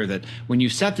clear that when you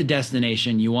set the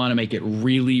destination, you want to make it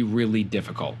really, really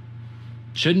difficult.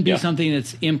 Shouldn't be something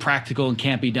that's impractical and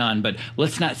can't be done, but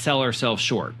let's not sell ourselves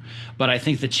short. But I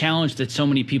think the challenge that so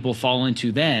many people fall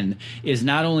into then is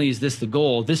not only is this the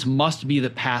goal, this must be the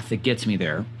path that gets me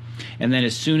there. And then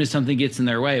as soon as something gets in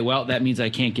their way, well, that means I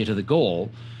can't get to the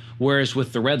goal. Whereas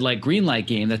with the red light, green light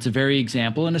game, that's a very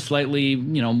example in a slightly,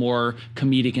 more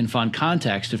comedic and fun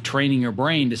context of training your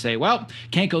brain to say, well,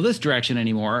 can't go this direction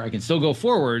anymore. I can still go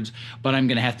forwards, but I'm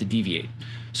going to have to deviate.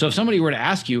 So if somebody were to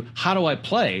ask you, how do I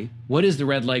play? What is the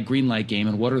red light, green light game,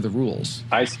 and what are the rules?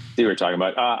 I see what you're talking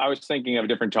about. I was thinking of a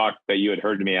different talk that you had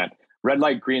heard me at. Red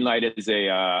light, green light is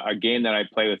a game that I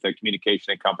play with a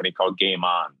communication company called Game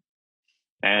On.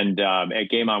 And at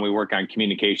Game On, we work on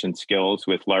communication skills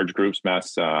with large groups,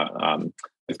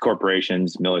 with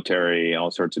corporations, military,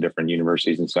 all sorts of different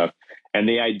universities and stuff. And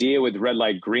the idea with red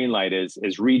light, green light is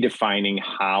redefining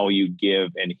how you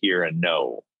give and hear and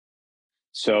know.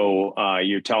 So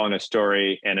you're telling a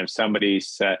story, and if somebody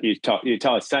you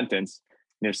tell a sentence,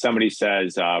 and if somebody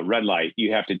says red light,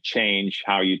 you have to change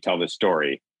how you tell the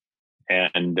story.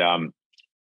 And the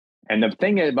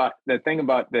thing about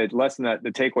the lesson, that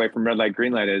the takeaway from red light,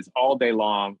 green light is all day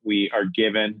long we are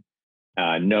given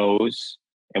no's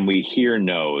and we hear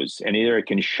no's, and either it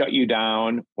can shut you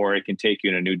down or it can take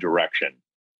you in a new direction.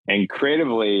 And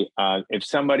creatively,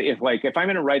 if I'm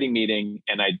in a writing meeting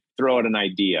and I throw out an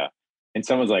idea, and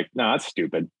someone's like, no, that's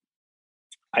stupid,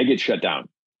 I get shut down.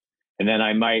 And then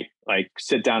I might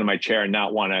sit down in my chair and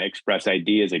not want to express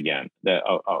ideas again.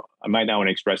 I might not want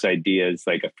to express ideas,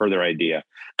 like a further idea.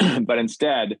 But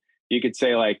instead, you could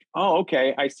say oh,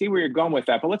 okay, I see where you're going with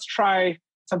that, but let's try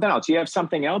something else. You have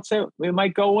something else that we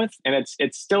might go with? And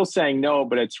it's still saying no,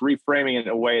 but it's reframing it in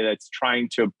a way that's trying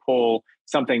to pull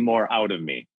something more out of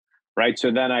me. right?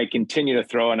 So then I continue to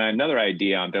throw in another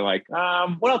idea. And they're like,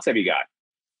 what else have you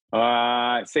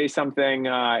got? Say something,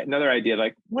 another idea,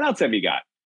 like, what else have you got?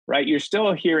 Right? You're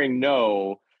still hearing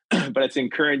no, but it's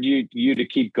encouraging you to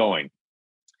keep going.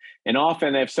 And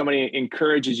often if somebody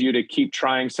encourages you to keep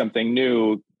trying something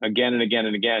new again and again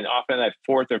and again, often that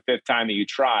fourth or fifth time that you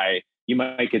try, you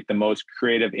might get the most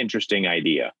creative, interesting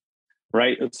idea,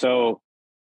 right? So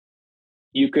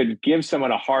you could give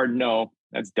someone a hard no,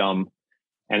 that's dumb,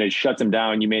 and it shuts them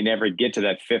down. You may never get to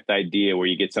that fifth idea where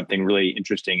you get something really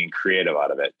interesting and creative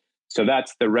out of it. So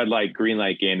that's the red light, green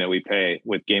light game that we play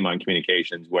with Game On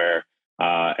Communications, where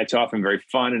it's often very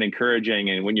fun and encouraging.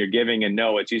 And when you're giving a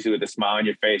no, it's usually with a smile on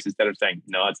your face instead of saying,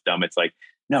 no, that's dumb. It's like,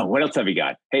 no, what else have you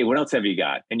got? Hey, what else have you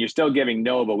got? And you're still giving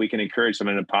no, but we can encourage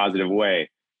someone in a positive way.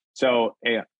 So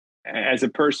as a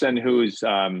person who's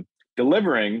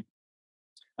delivering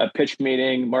a pitch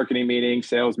meeting, marketing meeting,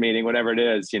 sales meeting, whatever it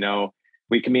is,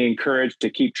 we can be encouraged to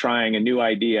keep trying a new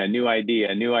idea,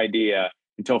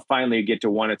 until finally you get to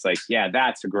one. It's like, yeah,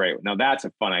 that's a great one. Now that's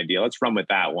a fun idea. Let's run with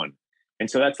that one. And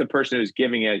so that's the person who's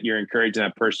giving it. You're encouraging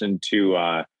that person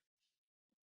to,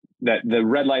 that the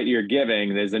red light you're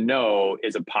giving, there's a no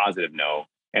is a positive no.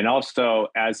 And also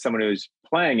as someone who's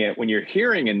playing it, when you're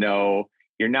hearing a no,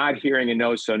 you're not hearing a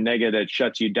no so negative that it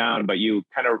shuts you down, but you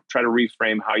kind of try to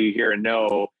reframe how you hear a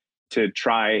no to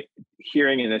try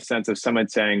hearing in the sense of someone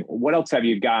saying, what else have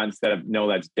you got, instead of no,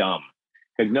 that's dumb.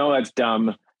 Because no, that's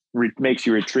dumb makes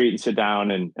you retreat and sit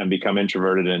down and become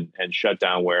introverted and shut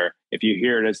down, where if you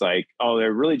hear it as like, oh,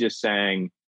 they're really just saying,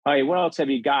 hey, what else have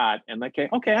you got? And like,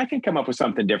 okay, I can come up with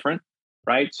something different,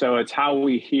 right? So it's how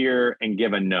we hear and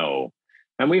give a no.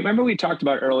 And we talked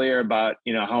about earlier about,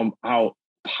 how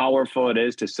powerful it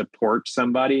is to support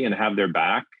somebody and have their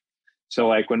back. So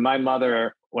like when my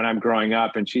mother, when I'm growing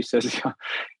up, and she says,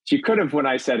 she could have, when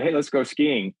I said, hey, let's go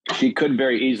skiing, she could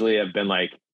very easily have been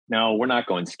like, no, we're not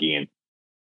going skiing.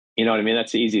 You know what I mean?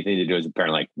 That's the easy thing to do as a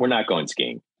parent. Like, we're not going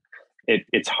skiing.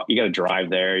 It's you got to drive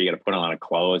there. You got to put on a lot of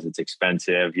clothes. It's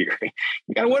expensive. You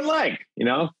got one leg,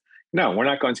 No, we're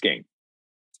not going skiing.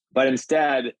 But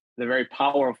instead, the very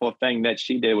powerful thing that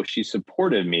she did was she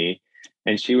supported me,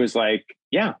 and she was like,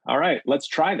 yeah, all right, let's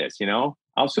try this.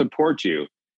 I'll support you.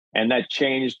 And that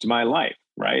changed my life.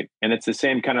 Right. And it's the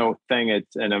same kind of thing.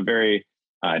 It's in a very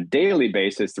daily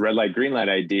basis. The red light, green light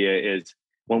idea is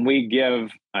when we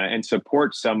give and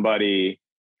support somebody,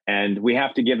 and we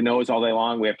have to give no's all day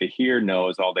long. We have to hear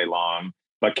no's all day long.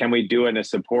 But can we do it in a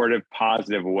supportive,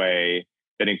 positive way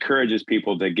that encourages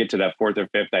people to get to that fourth or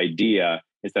fifth idea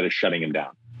instead of shutting them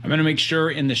down? I'm going to make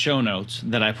sure in the show notes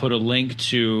that I put a link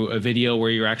to a video where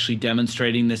you're actually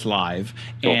demonstrating this live.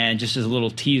 Cool. And just as a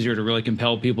little teaser to really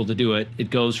compel people to do it,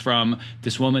 it goes from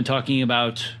this woman talking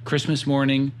about Christmas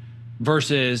morning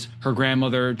versus her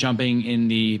grandmother jumping in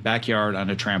the backyard on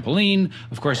a trampoline.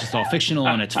 Of course, it's all fictional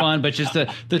and it's fun, but just the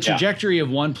trajectory of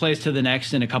one place to the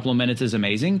next in a couple of minutes is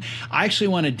amazing. I actually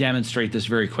want to demonstrate this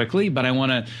very quickly, but I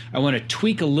want to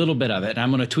tweak a little bit of it. And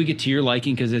I'm going to tweak it to your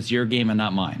liking because it's your game and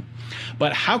not mine.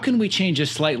 But how can we change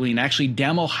this slightly and actually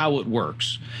demo how it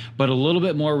works, but a little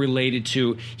bit more related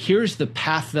to, here's the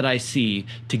path that I see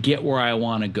to get where I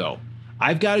want to go.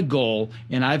 I've got a goal,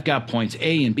 and I've got points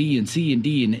A and B and C and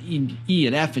D and E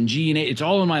and F and G and A. It's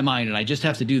all in my mind, and I just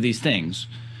have to do these things.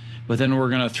 But then we're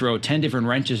going to throw 10 different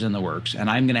wrenches in the works, and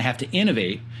I'm going to have to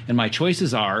innovate. And my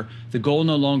choices are the goal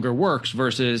no longer works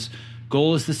versus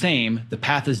goal is the same, the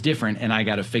path is different, and I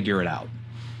got to figure it out.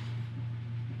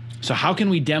 So how can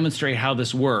we demonstrate how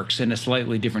this works in a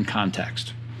slightly different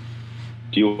context?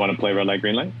 Do you want to play red light,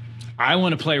 green light? I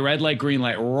want to play red light, green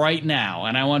light right now.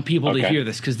 And I want people to hear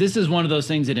this, because this is one of those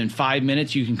things that in 5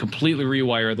 minutes, you can completely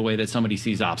rewire the way that somebody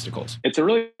sees obstacles. It's a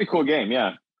really cool game.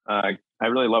 Yeah. I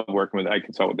really love working with, I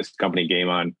consult with this company Game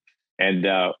On,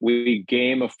 and we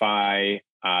gamify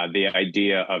the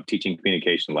idea of teaching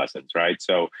communication lessons, right?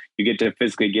 So you get to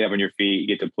physically get up on your feet, you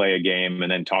get to play a game,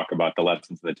 and then talk about the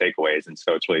lessons and the takeaways. And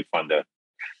so it's really fun to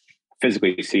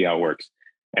physically see how it works.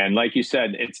 And like you said,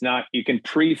 it's not, you can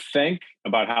pre-think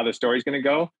about how the story's going to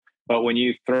go, but when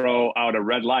you throw out a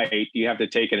red light, you have to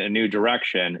take it in a new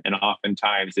direction. And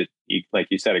oftentimes like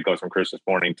you said, it goes from Christmas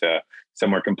morning to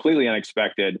somewhere completely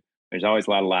unexpected. There's always a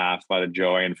lot of laughs, a lot of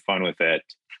joy and fun with it.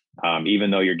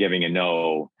 Even though you're giving a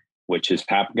no, which is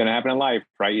going to happen in life,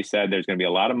 right? You said there's going to be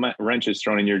a lot of wrenches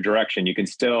thrown in your direction. You can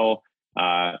still,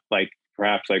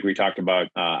 perhaps like we talked about,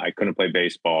 I couldn't play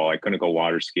baseball, I couldn't go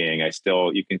water skiing.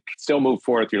 You can still move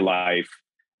forward with your life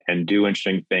and do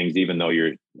interesting things, even though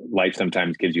your life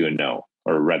sometimes gives you a no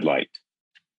or a red light.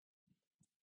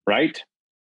 Right?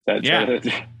 Yeah.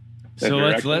 So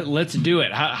let's do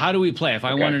it. How do we play? If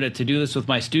I wanted to do this with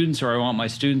my students, or I want my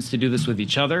students to do this with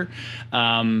each other,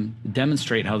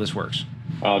 demonstrate how this works.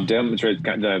 I'll demonstrate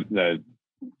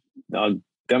I'll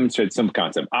demonstrate some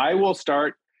concept. I will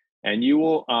start, and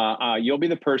you'll be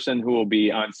the person who will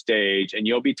be on stage, and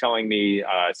you'll be telling me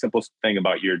a simple thing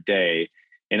about your day,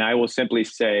 and I will simply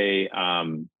say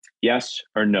yes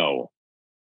or no.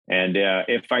 And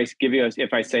if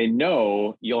I say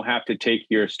no, you'll have to take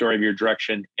your story of your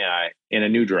direction in a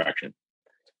new direction.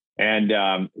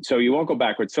 And so you won't go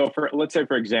backwards. So let's say,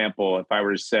 for example, if I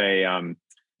were to say,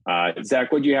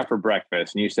 Zach, what did you have for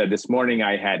breakfast? And you said, this morning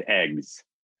I had eggs.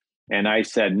 And I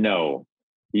said, no.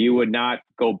 You would not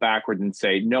go backward and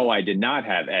say, no, I did not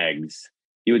have eggs.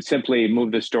 You would simply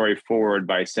move the story forward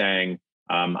by saying,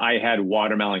 I had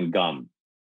watermelon gum,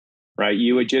 right?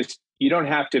 You don't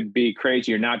have to be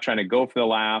crazy. You're not trying to go for the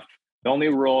laugh. The only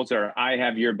rules are I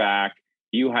have your back,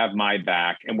 you have my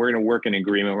back, and we're going to work in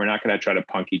agreement. We're not going to try to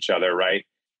punk each other, right?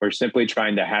 We're simply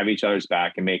trying to have each other's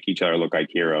back and make each other look like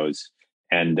heroes.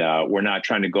 And we're not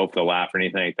trying to go for the laugh or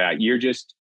anything like that.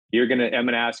 I'm going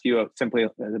to ask you simply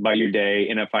about your day.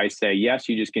 And if I say yes,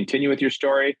 you just continue with your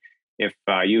story. If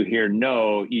you hear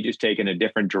no, you just take in a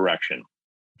different direction.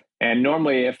 And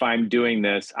normally, if I'm doing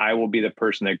this, I will be the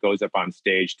person that goes up on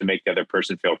stage to make the other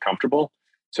person feel comfortable.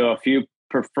 So if you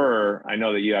prefer, I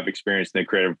know that you have experience in the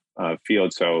creative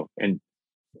field. So, and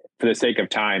for the sake of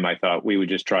time, I thought we would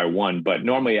just try one. But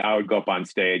normally I would go up on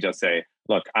stage. I'll say,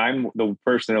 look, I'm the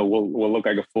person who will look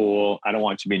like a fool. I don't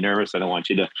want you to be nervous.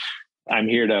 I'm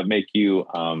here to make you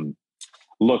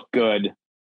look good.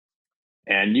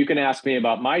 And you can ask me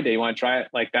about my day. You want to try it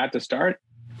like that to start?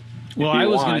 Well, I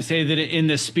was going to say that in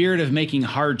the spirit of making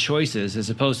hard choices as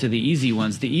opposed to the easy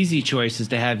ones, the easy choice is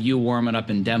to have you warm it up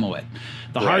and demo it.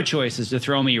 The hard choice is to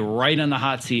throw me right on the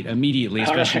hot seat immediately,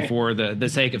 especially for the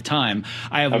sake of time.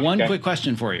 I have one quick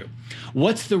question for you.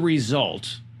 What's the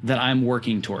result that I'm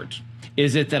working towards?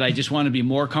 Is it that I just want to be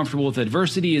more comfortable with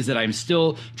adversity? Is that I'm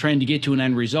still trying to get to an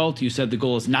end result? You said the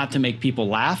goal is not to make people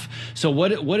laugh. So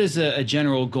what is a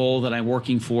general goal that I'm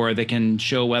working for that can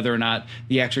show whether or not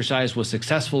the exercise was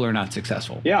successful or not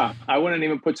successful? Yeah, I wouldn't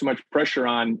even put so much pressure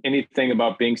on anything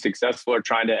about being successful or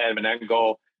trying to have an end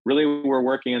goal. Really, we're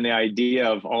working on the idea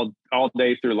of all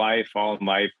day through life, all in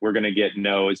life, we're going to get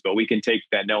no's, but we can take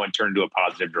that no and turn into a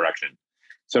positive direction.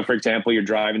 So, for example, you're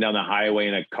driving down the highway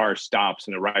and a car stops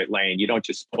in the right lane. You don't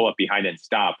just pull up behind it and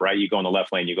stop, right? You go in the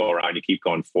left lane, you go around, you keep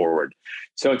going forward.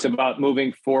 So it's about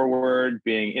moving forward,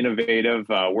 being innovative,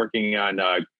 working on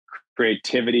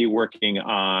creativity, working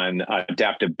on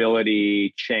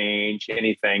adaptability, change,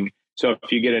 anything. So if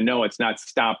you get a no, it's not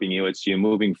stopping you. It's you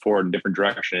moving forward in a different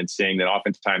direction and seeing that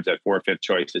oftentimes that 4th, 5th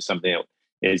choice is something that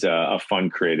is a fun,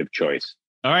 creative choice.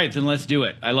 All right, then let's do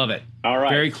it. I love it. All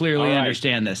right. Very clearly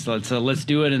understand this. Let's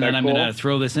do it, and then I'm going to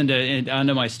throw this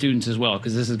onto my students as well,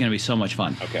 because this is going to be so much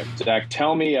fun. Okay. Zach,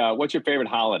 tell me, what's your favorite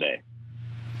holiday?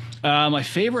 My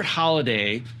favorite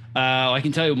holiday, I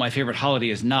can tell you what my favorite holiday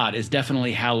is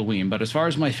definitely Halloween. But as far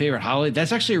as my favorite holiday,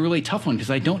 that's actually a really tough one because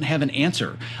I don't have an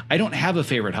answer. I don't have a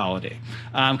favorite holiday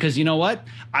because you know what?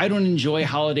 I don't enjoy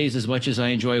holidays as much as I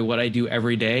enjoy what I do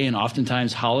every day. And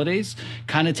oftentimes holidays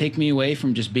kind of take me away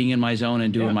from just being in my zone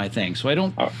and doing my thing. So I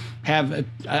don't have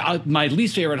my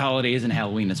least favorite holiday isn't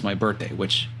Halloween. It's my birthday,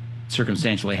 which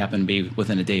circumstantially happen to be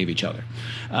within a day of each other.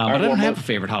 But I don't have a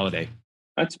favorite holiday.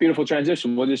 That's a beautiful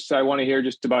transition. I want to hear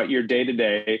just about your day to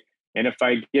day. And if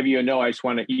I give you a no, I just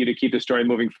want you to keep the story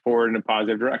moving forward in a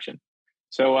positive direction.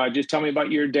 So just tell me about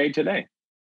your day today.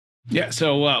 Yeah.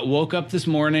 So woke up this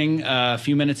morning, a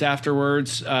few minutes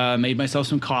afterwards, made myself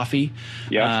some coffee.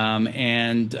 Yes.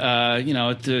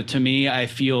 To me, I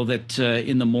feel that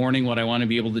in the morning, what I want to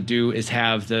be able to do is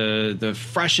have the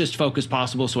freshest focus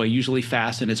possible. So I usually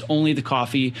fast, and it's only the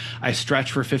coffee. I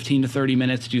stretch for 15 to 30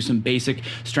 minutes, do some basic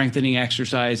strengthening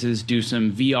exercises, do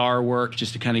some VR work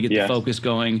just to kind of get the focus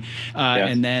going.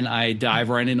 And then I dive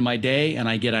right into my day, and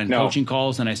I get on coaching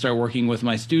calls, and I start working with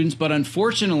my students. But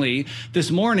unfortunately,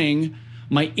 this morning,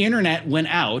 my internet went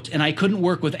out and I couldn't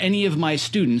work with any of my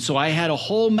students. So I had a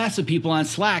whole mess of people on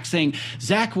Slack saying,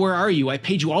 Zach, where are you? I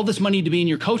paid you all this money to be in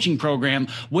your coaching program.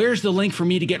 Where's the link for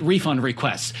me to get refund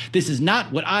requests? This is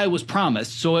not what I was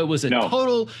promised. So it was a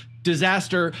total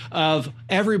disaster of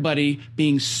everybody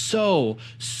being so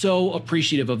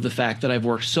appreciative of the fact that I've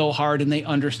worked so hard and they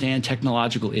understand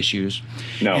technological issues.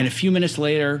 And a few minutes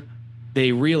later,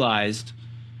 they realized,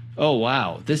 oh,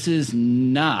 wow, this is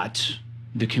not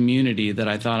the community that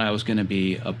I thought I was going to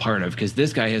be a part of, because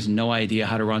this guy has no idea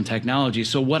how to run technology.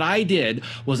 So what I did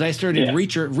was I started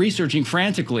researching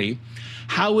frantically,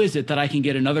 how is it that I can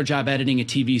get another job editing a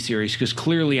TV series? Because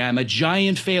clearly I'm a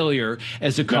giant failure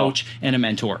as a coach and a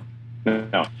mentor.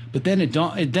 No. But then it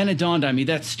dawned on me,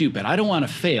 that's stupid. I don't want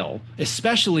to fail,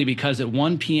 especially because at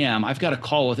 1 p.m. I've got a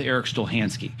call with Erik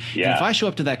Stolhanske. Yeah. And if I show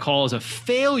up to that call as a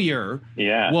failure,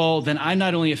 well, then I'm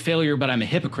not only a failure, but I'm a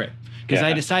hypocrite. Because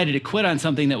I decided to quit on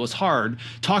something that was hard,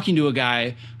 talking to a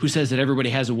guy who says that everybody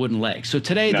has a wooden leg. So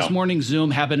today, this morning's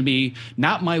Zoom happened to be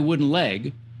not my wooden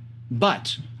leg,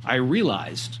 but I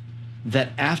realized that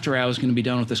after I was going to be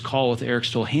done with this call with Erik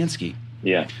Stolhanske,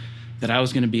 that I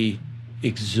was going to be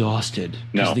exhausted.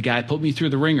 Because the guy put me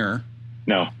through the ringer.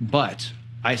 But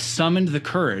I summoned the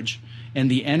courage and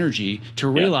the energy to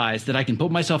realize that I can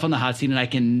put myself on the hot seat and I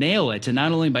can nail it. And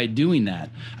not only by doing that,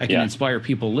 I can inspire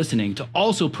people listening to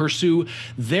also pursue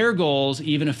their goals,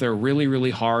 even if they're really,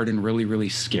 really hard and really, really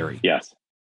scary. Yes.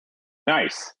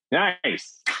 Nice.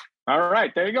 All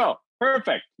right. There you go.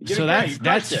 Perfect. So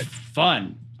that's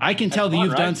fun. I can tell that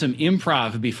you've done some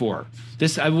improv before.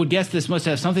 I would guess this must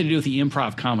have something to do with the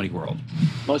improv comedy world.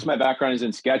 Most of my background is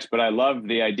in sketch, but I love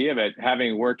the idea of it.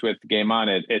 Having worked with Game On,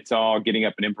 it's all getting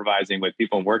up and improvising with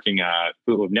people working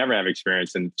who have never had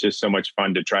experience, and it's just so much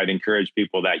fun to try to encourage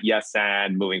people that yes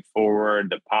and moving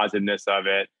forward, the positiveness of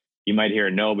it. You might hear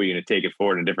a no, but you're going to take it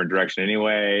forward in a different direction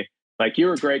anyway. Like you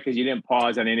were great because you didn't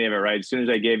pause on any of it, right? As soon as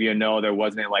I gave you a no, there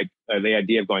wasn't like the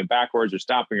idea of going backwards or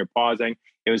stopping or pausing.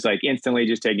 It was like instantly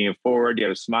just taking it forward. You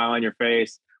had a smile on your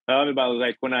face. I love about it,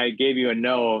 like when I gave you a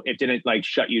no, it didn't like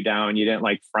shut you down. You didn't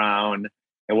like frown.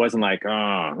 It wasn't like,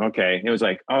 oh, okay. It was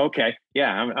like, oh, okay.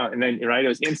 Yeah. And then, right, it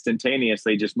was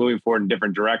instantaneously just moving forward in a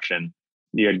different direction.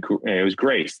 It was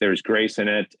grace. There was grace in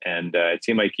it. And it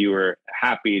seemed like you were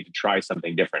happy to try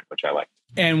something different, which I liked.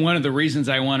 And one of the reasons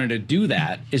I wanted to do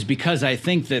that is because I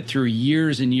think that through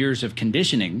years and years of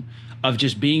conditioning, of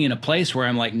just being in a place where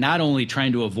I'm like not only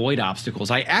trying to avoid obstacles,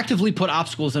 I actively put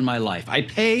obstacles in my life. I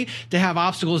pay to have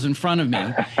obstacles in front of me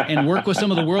and work with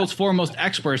some of the world's foremost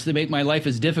experts to make my life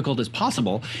as difficult as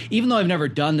possible. Even though I've never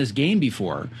done this game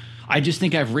before, I just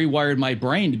think I've rewired my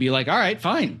brain to be like, all right,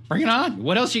 fine, bring it on.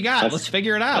 What else you got? Let's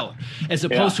figure it out. As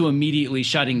opposed to immediately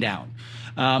shutting down.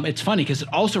 It's funny because it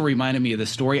also reminded me of the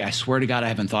story. I swear to God, I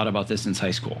haven't thought about this since high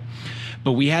school.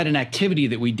 But we had an activity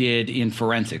that we did in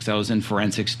forensics. I was in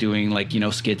forensics doing like,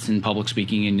 skits and public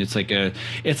speaking. And it's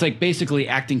like basically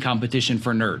acting competition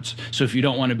for nerds. So if you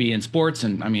don't want to be in sports,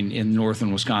 and I mean, in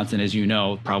northern Wisconsin, as you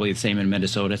know, probably the same in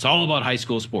Minnesota, it's all about high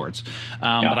school sports.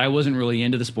 But I wasn't really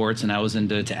into the sports and I was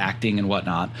into acting and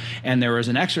whatnot. And there was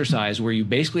an exercise where you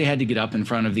basically had to get up in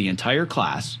front of the entire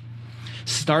class,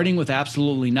 starting with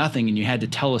absolutely nothing, and you had to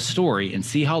tell a story and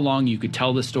see how long you could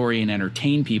tell the story and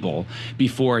entertain people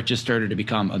before it just started to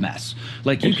become a mess.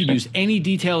 Like you could use any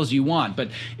details you want, but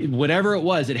whatever it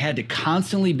was, it had to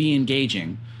constantly be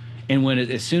engaging. And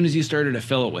as soon as you started to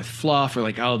fill it with fluff or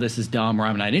like, oh, this is dumb or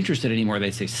I'm not interested anymore,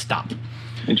 they'd say, stop.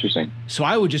 Interesting. So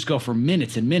I would just go for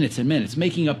minutes and minutes and minutes,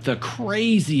 making up the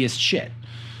craziest shit.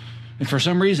 And for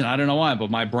some reason, I don't know why, but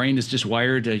my brain is just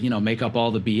wired to, make up all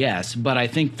the BS. But I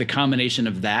think the combination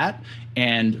of that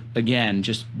and, again,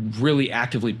 just really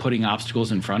actively putting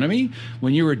obstacles in front of me,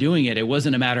 when you were doing it, it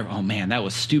wasn't a matter of, oh, man, that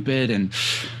was stupid. And,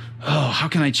 oh, how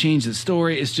can I change the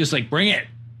story? It's just like, bring it,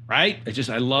 right?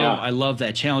 I love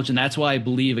that challenge. And that's why I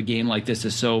believe a game like this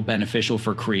is so beneficial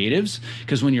for creatives.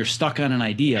 Because when you're stuck on an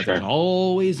idea, there's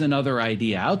always another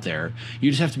idea out there.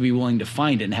 You just have to be willing to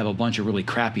find it and have a bunch of really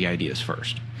crappy ideas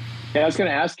first. Yeah, I was going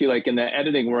to ask you, like in the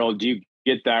editing world, do you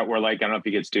get that where like, I don't know if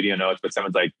you get studio notes, but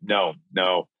someone's like, no.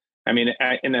 I mean,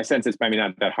 in a sense, it's maybe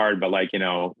not that hard, but like, we're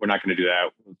not going to do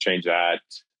that. We'll change that.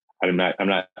 I'm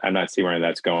not seeing where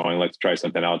that's going. Let's try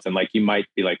something else. And like, you might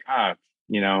be like,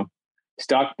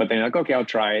 stuck, but then you're like, okay, I'll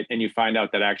try it. And you find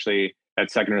out that actually that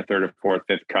second or third or fourth,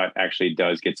 fifth cut actually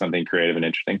does get something creative and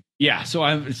interesting. Yeah. So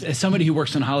as somebody who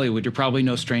works in Hollywood, you're probably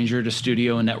no stranger to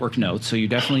studio and network notes. So you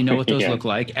definitely know what those look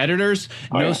like. Editors,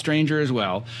 stranger as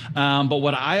well. But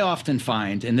what I often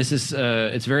find, and this is,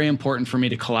 it's very important for me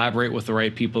to collaborate with the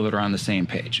right people that are on the same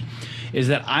page, is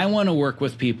that I want to work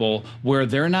with people where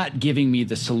they're not giving me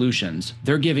the solutions,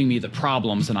 they're giving me the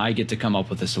problems and I get to come up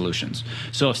with the solutions.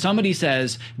 So if somebody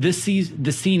says, the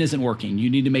scene isn't working, you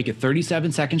need to make it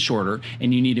 37 seconds shorter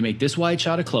and you need to make this wide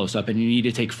shot a close-up and you need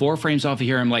to take 4 frames off of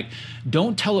here, I'm like,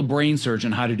 don't tell a brain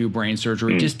surgeon how to do brain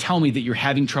surgery. Just tell me that you're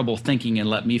having trouble thinking and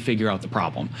let me figure out the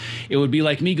problem. It would be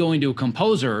like me going to a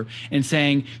composer and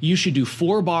saying, you should do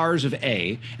 4 bars of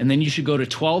A and then you should go to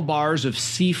 12 bars of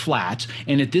C flat.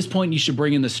 And at this point, you should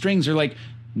bring in the strings. They're like,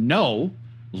 no,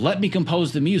 let me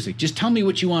compose the music. Just tell me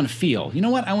what you want to feel. You know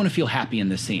what? I want to feel happy in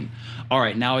this scene. All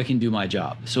right, now I can do my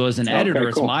job. So as an editor,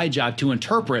 it's my job to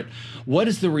interpret what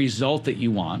is the result that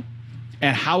you want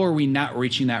and how are we not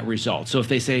reaching that result. So if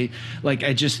they say, like,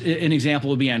 an example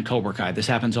would be on Cobra Kai. This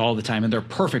happens all the time, and they're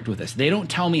perfect with this. They don't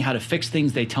tell me how to fix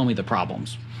things. They tell me the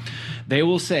problems. They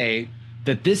will say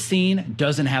that this scene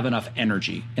doesn't have enough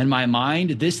energy. In my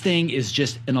mind, this thing is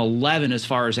just an 11 as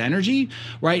far as energy.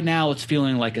 Right now, it's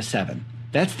feeling like a 7.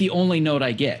 That's the only note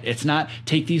I get. It's not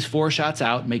take these 4 shots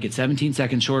out, make it 17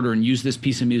 seconds shorter, and use this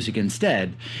piece of music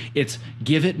instead. It's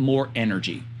give it more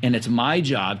energy. And it's my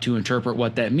job to interpret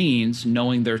what that means,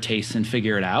 knowing their tastes and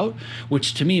figure it out,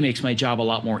 which to me makes my job a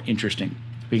lot more interesting.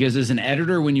 Because as an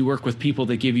editor, when you work with people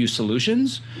that give you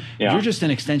solutions, you're just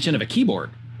an extension of a keyboard.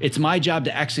 It's my job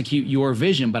to execute your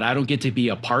vision, but I don't get to be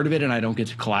a part of it and I don't get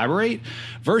to collaborate.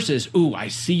 Versus, ooh, I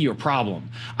see your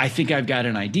problem. I think I've got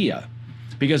an idea.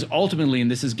 Because ultimately, and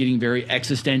this is getting very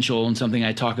existential and something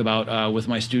I talk about with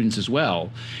my students as well,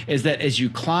 is that as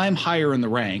you climb higher in the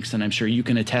ranks, and I'm sure you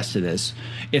can attest to this,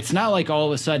 it's not like all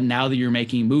of a sudden now that you're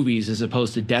making movies as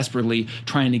opposed to desperately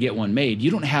trying to get one made,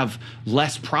 you don't have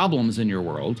less problems in your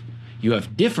world. You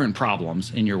have different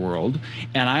problems in your world.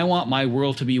 And I want my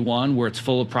world to be one where it's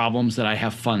full of problems that I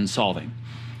have fun solving.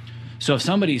 So if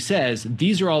somebody says,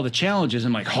 these are all the challenges,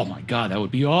 I'm like, oh my God, that would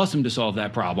be awesome to solve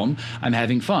that problem. I'm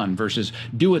having fun versus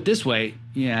do it this way.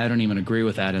 Yeah, I don't even agree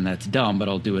with that and that's dumb, but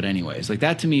I'll do it anyways. Like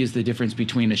that to me is the difference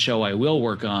between a show I will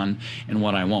work on and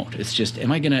what I won't. It's just,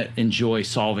 am I going to enjoy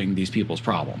solving these people's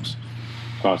problems?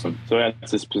 Awesome. So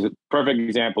that's a perfect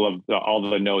example of all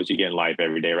the no's you get in life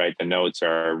every day, right? The no's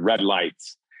are red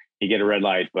lights. You get a red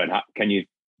light, but how can you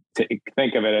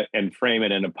think of it and frame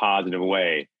it in a positive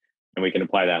way? And we can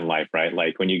apply that in life, right?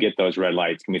 Like when you get those red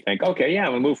lights, can we think, okay, yeah,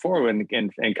 we'll move forward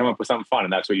and come up with something fun.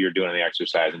 And that's what you're doing in the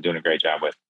exercise and doing a great job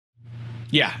with.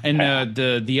 Yeah. And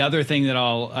the other thing that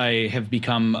I have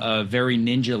become very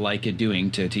ninja-like at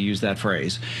doing, to use that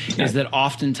phrase, is that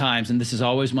oftentimes, and this is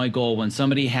always my goal, when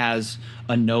somebody has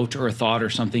a note or a thought or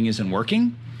something isn't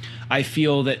working, I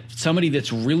feel that somebody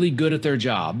that's really good at their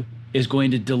job is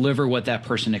going to deliver what that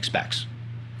person expects.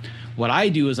 What I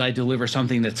do is I deliver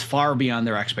something that's far beyond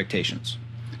their expectations.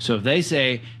 So if they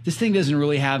say, this thing doesn't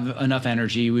really have enough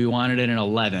energy, we wanted it at an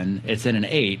 11, it's at an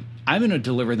 8, I'm going to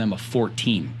deliver them a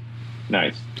 14.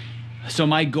 Nice. So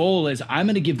my goal is I'm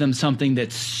going to give them something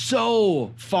that's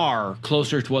so far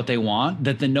closer to what they want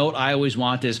that the note I always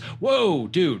want is, whoa,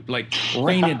 dude, like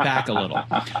rein it back a little.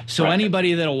 So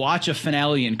anybody that'll watch a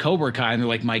finale in Cobra Kai and they're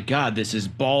like, my God, this is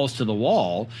balls to the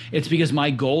wall. It's because my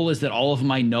goal is that all of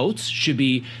my notes should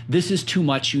be, this is too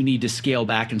much. You need to scale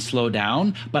back and slow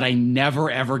down. But I never,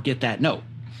 ever get that note.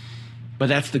 But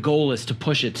that's the goal, is to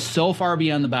push it so far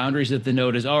beyond the boundaries that the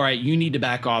note is, all right, you need to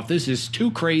back off. This is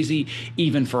too crazy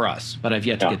even for us. But I've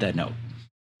yet to get that note.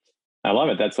 I love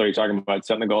it. That's what you're talking about,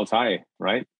 setting the goals high,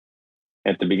 right?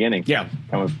 At the beginning. Yeah,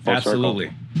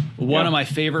 absolutely. One of my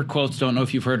favorite quotes, don't know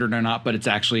if you've heard it or not, but it's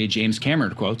actually a James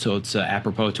Cameron quote, so it's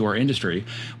apropos to our industry,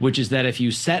 which is that if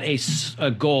you set a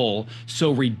goal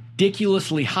so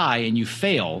ridiculously high and you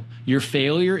fail, your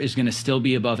failure is going to still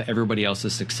be above everybody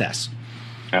else's success.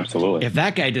 Absolutely. If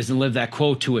that guy doesn't live that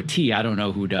quote to a T, I don't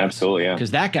know who does. Absolutely, yeah.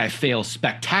 Because that guy fails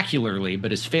spectacularly,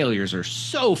 but his failures are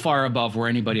so far above where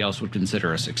anybody else would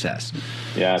consider a success.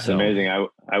 Yeah, it's amazing.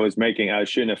 I was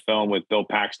shooting a film with Bill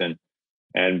Paxton,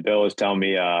 and Bill was telling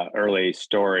me an early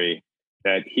story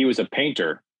that he was a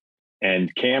painter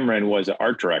and Cameron was an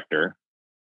art director.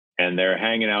 And they're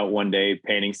hanging out one day,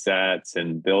 painting sets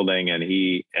and building.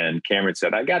 And Cameron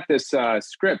said, I got this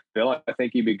script, Bill, I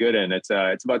think you'd be good in. It's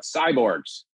about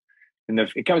cyborgs. And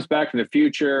it comes back from the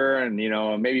future. And,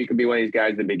 maybe you could be one of these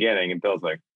guys at the beginning. And Bill's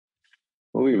like,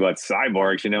 movie about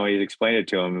cyborgs. He's explained it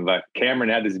to him. But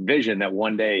Cameron had this vision that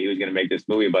one day he was going to make this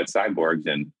movie about cyborgs,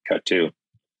 and cut to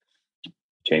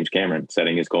James Cameron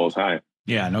setting his goals high.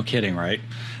 Yeah, no kidding, right?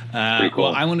 Cool.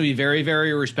 Well, I want to be very,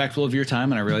 very respectful of your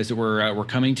time, and I realize that we're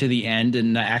coming to the end,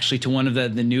 and actually to one of the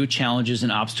new challenges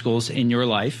and obstacles in your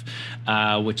life,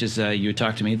 which is you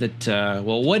talked to me that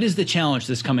what is the challenge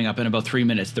that's coming up in about 3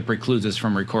 minutes that precludes us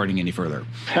from recording any further?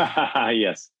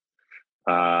 Yes,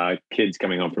 kids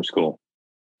coming home from school,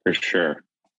 for sure.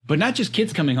 But not just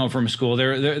kids coming home from school.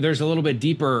 There's a little bit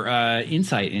deeper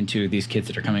insight into these kids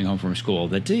that are coming home from school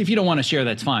that if you don't want to share,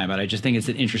 that's fine. But I just think it's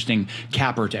an interesting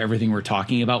capper to everything we're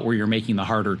talking about where you're making the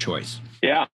harder choice.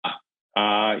 Yeah.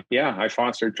 I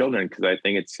foster children because I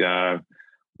think it's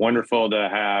wonderful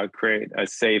to create a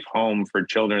safe home for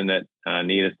children that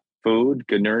need food,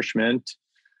 good nourishment,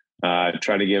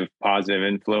 try to give positive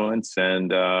influence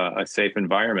and a safe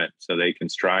environment so they can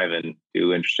strive and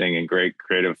do interesting and great,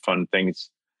 creative, fun things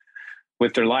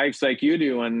with their lives like you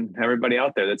do and everybody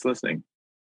out there that's listening.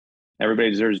 Everybody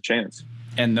deserves a chance.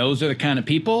 And those are the kind of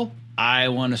people I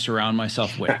want to surround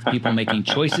myself with, people making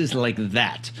choices like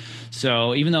that.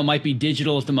 So even though it might be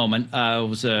digital at the moment, it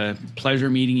was a pleasure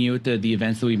meeting you at the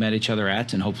events that we met each other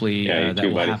at, and hopefully that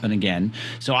will happen again.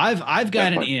 So I've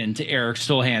got an in to Erik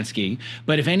Stolhanske,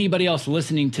 but if anybody else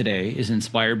listening today is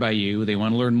inspired by you, they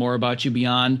want to learn more about you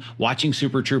beyond watching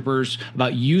Super Troopers,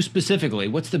 about you specifically,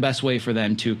 what's the best way for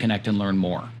them to connect and learn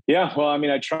more? Yeah, well, I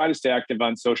mean, I try to stay active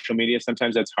on social media.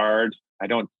 Sometimes that's hard. I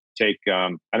don't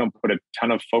put a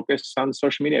ton of focus on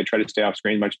social media. I try to stay off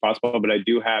screen as much as possible, but I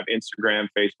do have Instagram,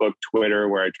 Facebook, Twitter,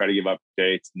 where I try to give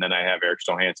updates. And then I have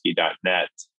erikstolhanske.net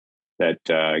that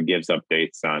gives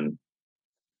updates on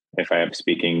if I have a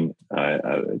speaking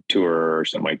tour or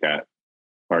something like that,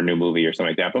 or a new movie or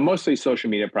something like that. But mostly social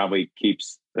media probably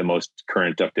keeps the most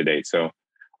current up to date. So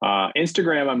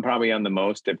Instagram, I'm probably on the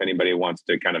most. If anybody wants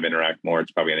to kind of interact more,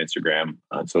 it's probably on Instagram,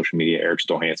 on social media, Erik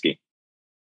Stolhanske.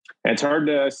 And it's hard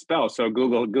to spell, so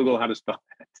Google how to spell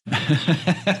it.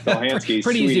 Stolhanske,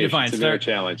 pretty easy to find. It's a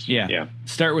challenge. Yeah.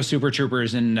 Start with Super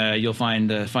Troopers, and you'll find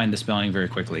the spelling very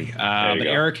quickly. But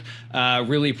Erik,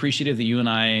 really appreciative that you and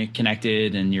I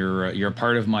connected, and you're a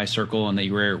part of my circle, and that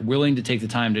you were willing to take the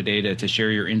time today to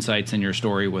share your insights and your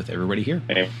story with everybody here.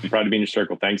 Hey, I'm proud to be in your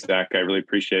circle. Thanks, Zach. I really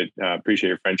appreciate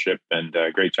your friendship, and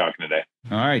great talking today.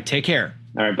 All right, take care.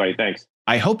 All right, buddy. Thanks.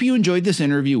 I hope you enjoyed this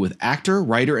interview with actor,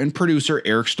 writer, and producer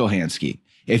Erik Stolhanske.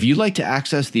 If you'd like to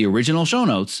access the original show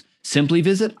notes, simply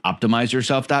visit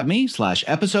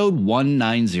optimizeyourself.me/episode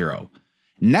 190.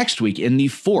 Next week, in the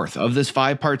fourth of this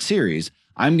 5-part series,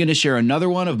 I'm going to share another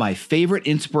one of my favorite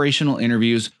inspirational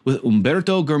interviews with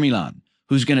Umberto Gurmilan,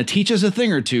 who's going to teach us a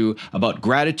thing or two about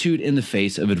gratitude in the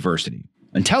face of adversity.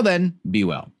 Until then, be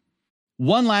well.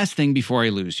 One last thing before I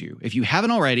lose you. If you haven't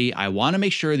already, I want to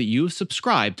make sure that you've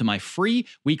subscribed to my free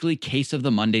weekly Case of the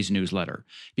Mondays newsletter,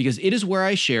 because it is where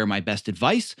I share my best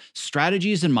advice,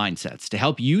 strategies, and mindsets to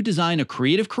help you design a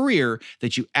creative career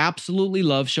that you absolutely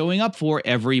love showing up for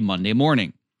every Monday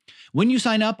morning. When you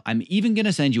sign up, I'm even going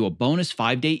to send you a bonus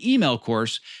 5-day email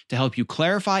course to help you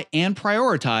clarify and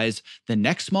prioritize the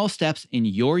next small steps in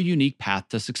your unique path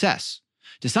to success.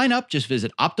 To sign up, just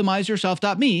visit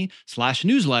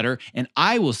optimizeyourself.me/newsletter, and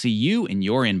I will see you in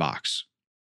your inbox.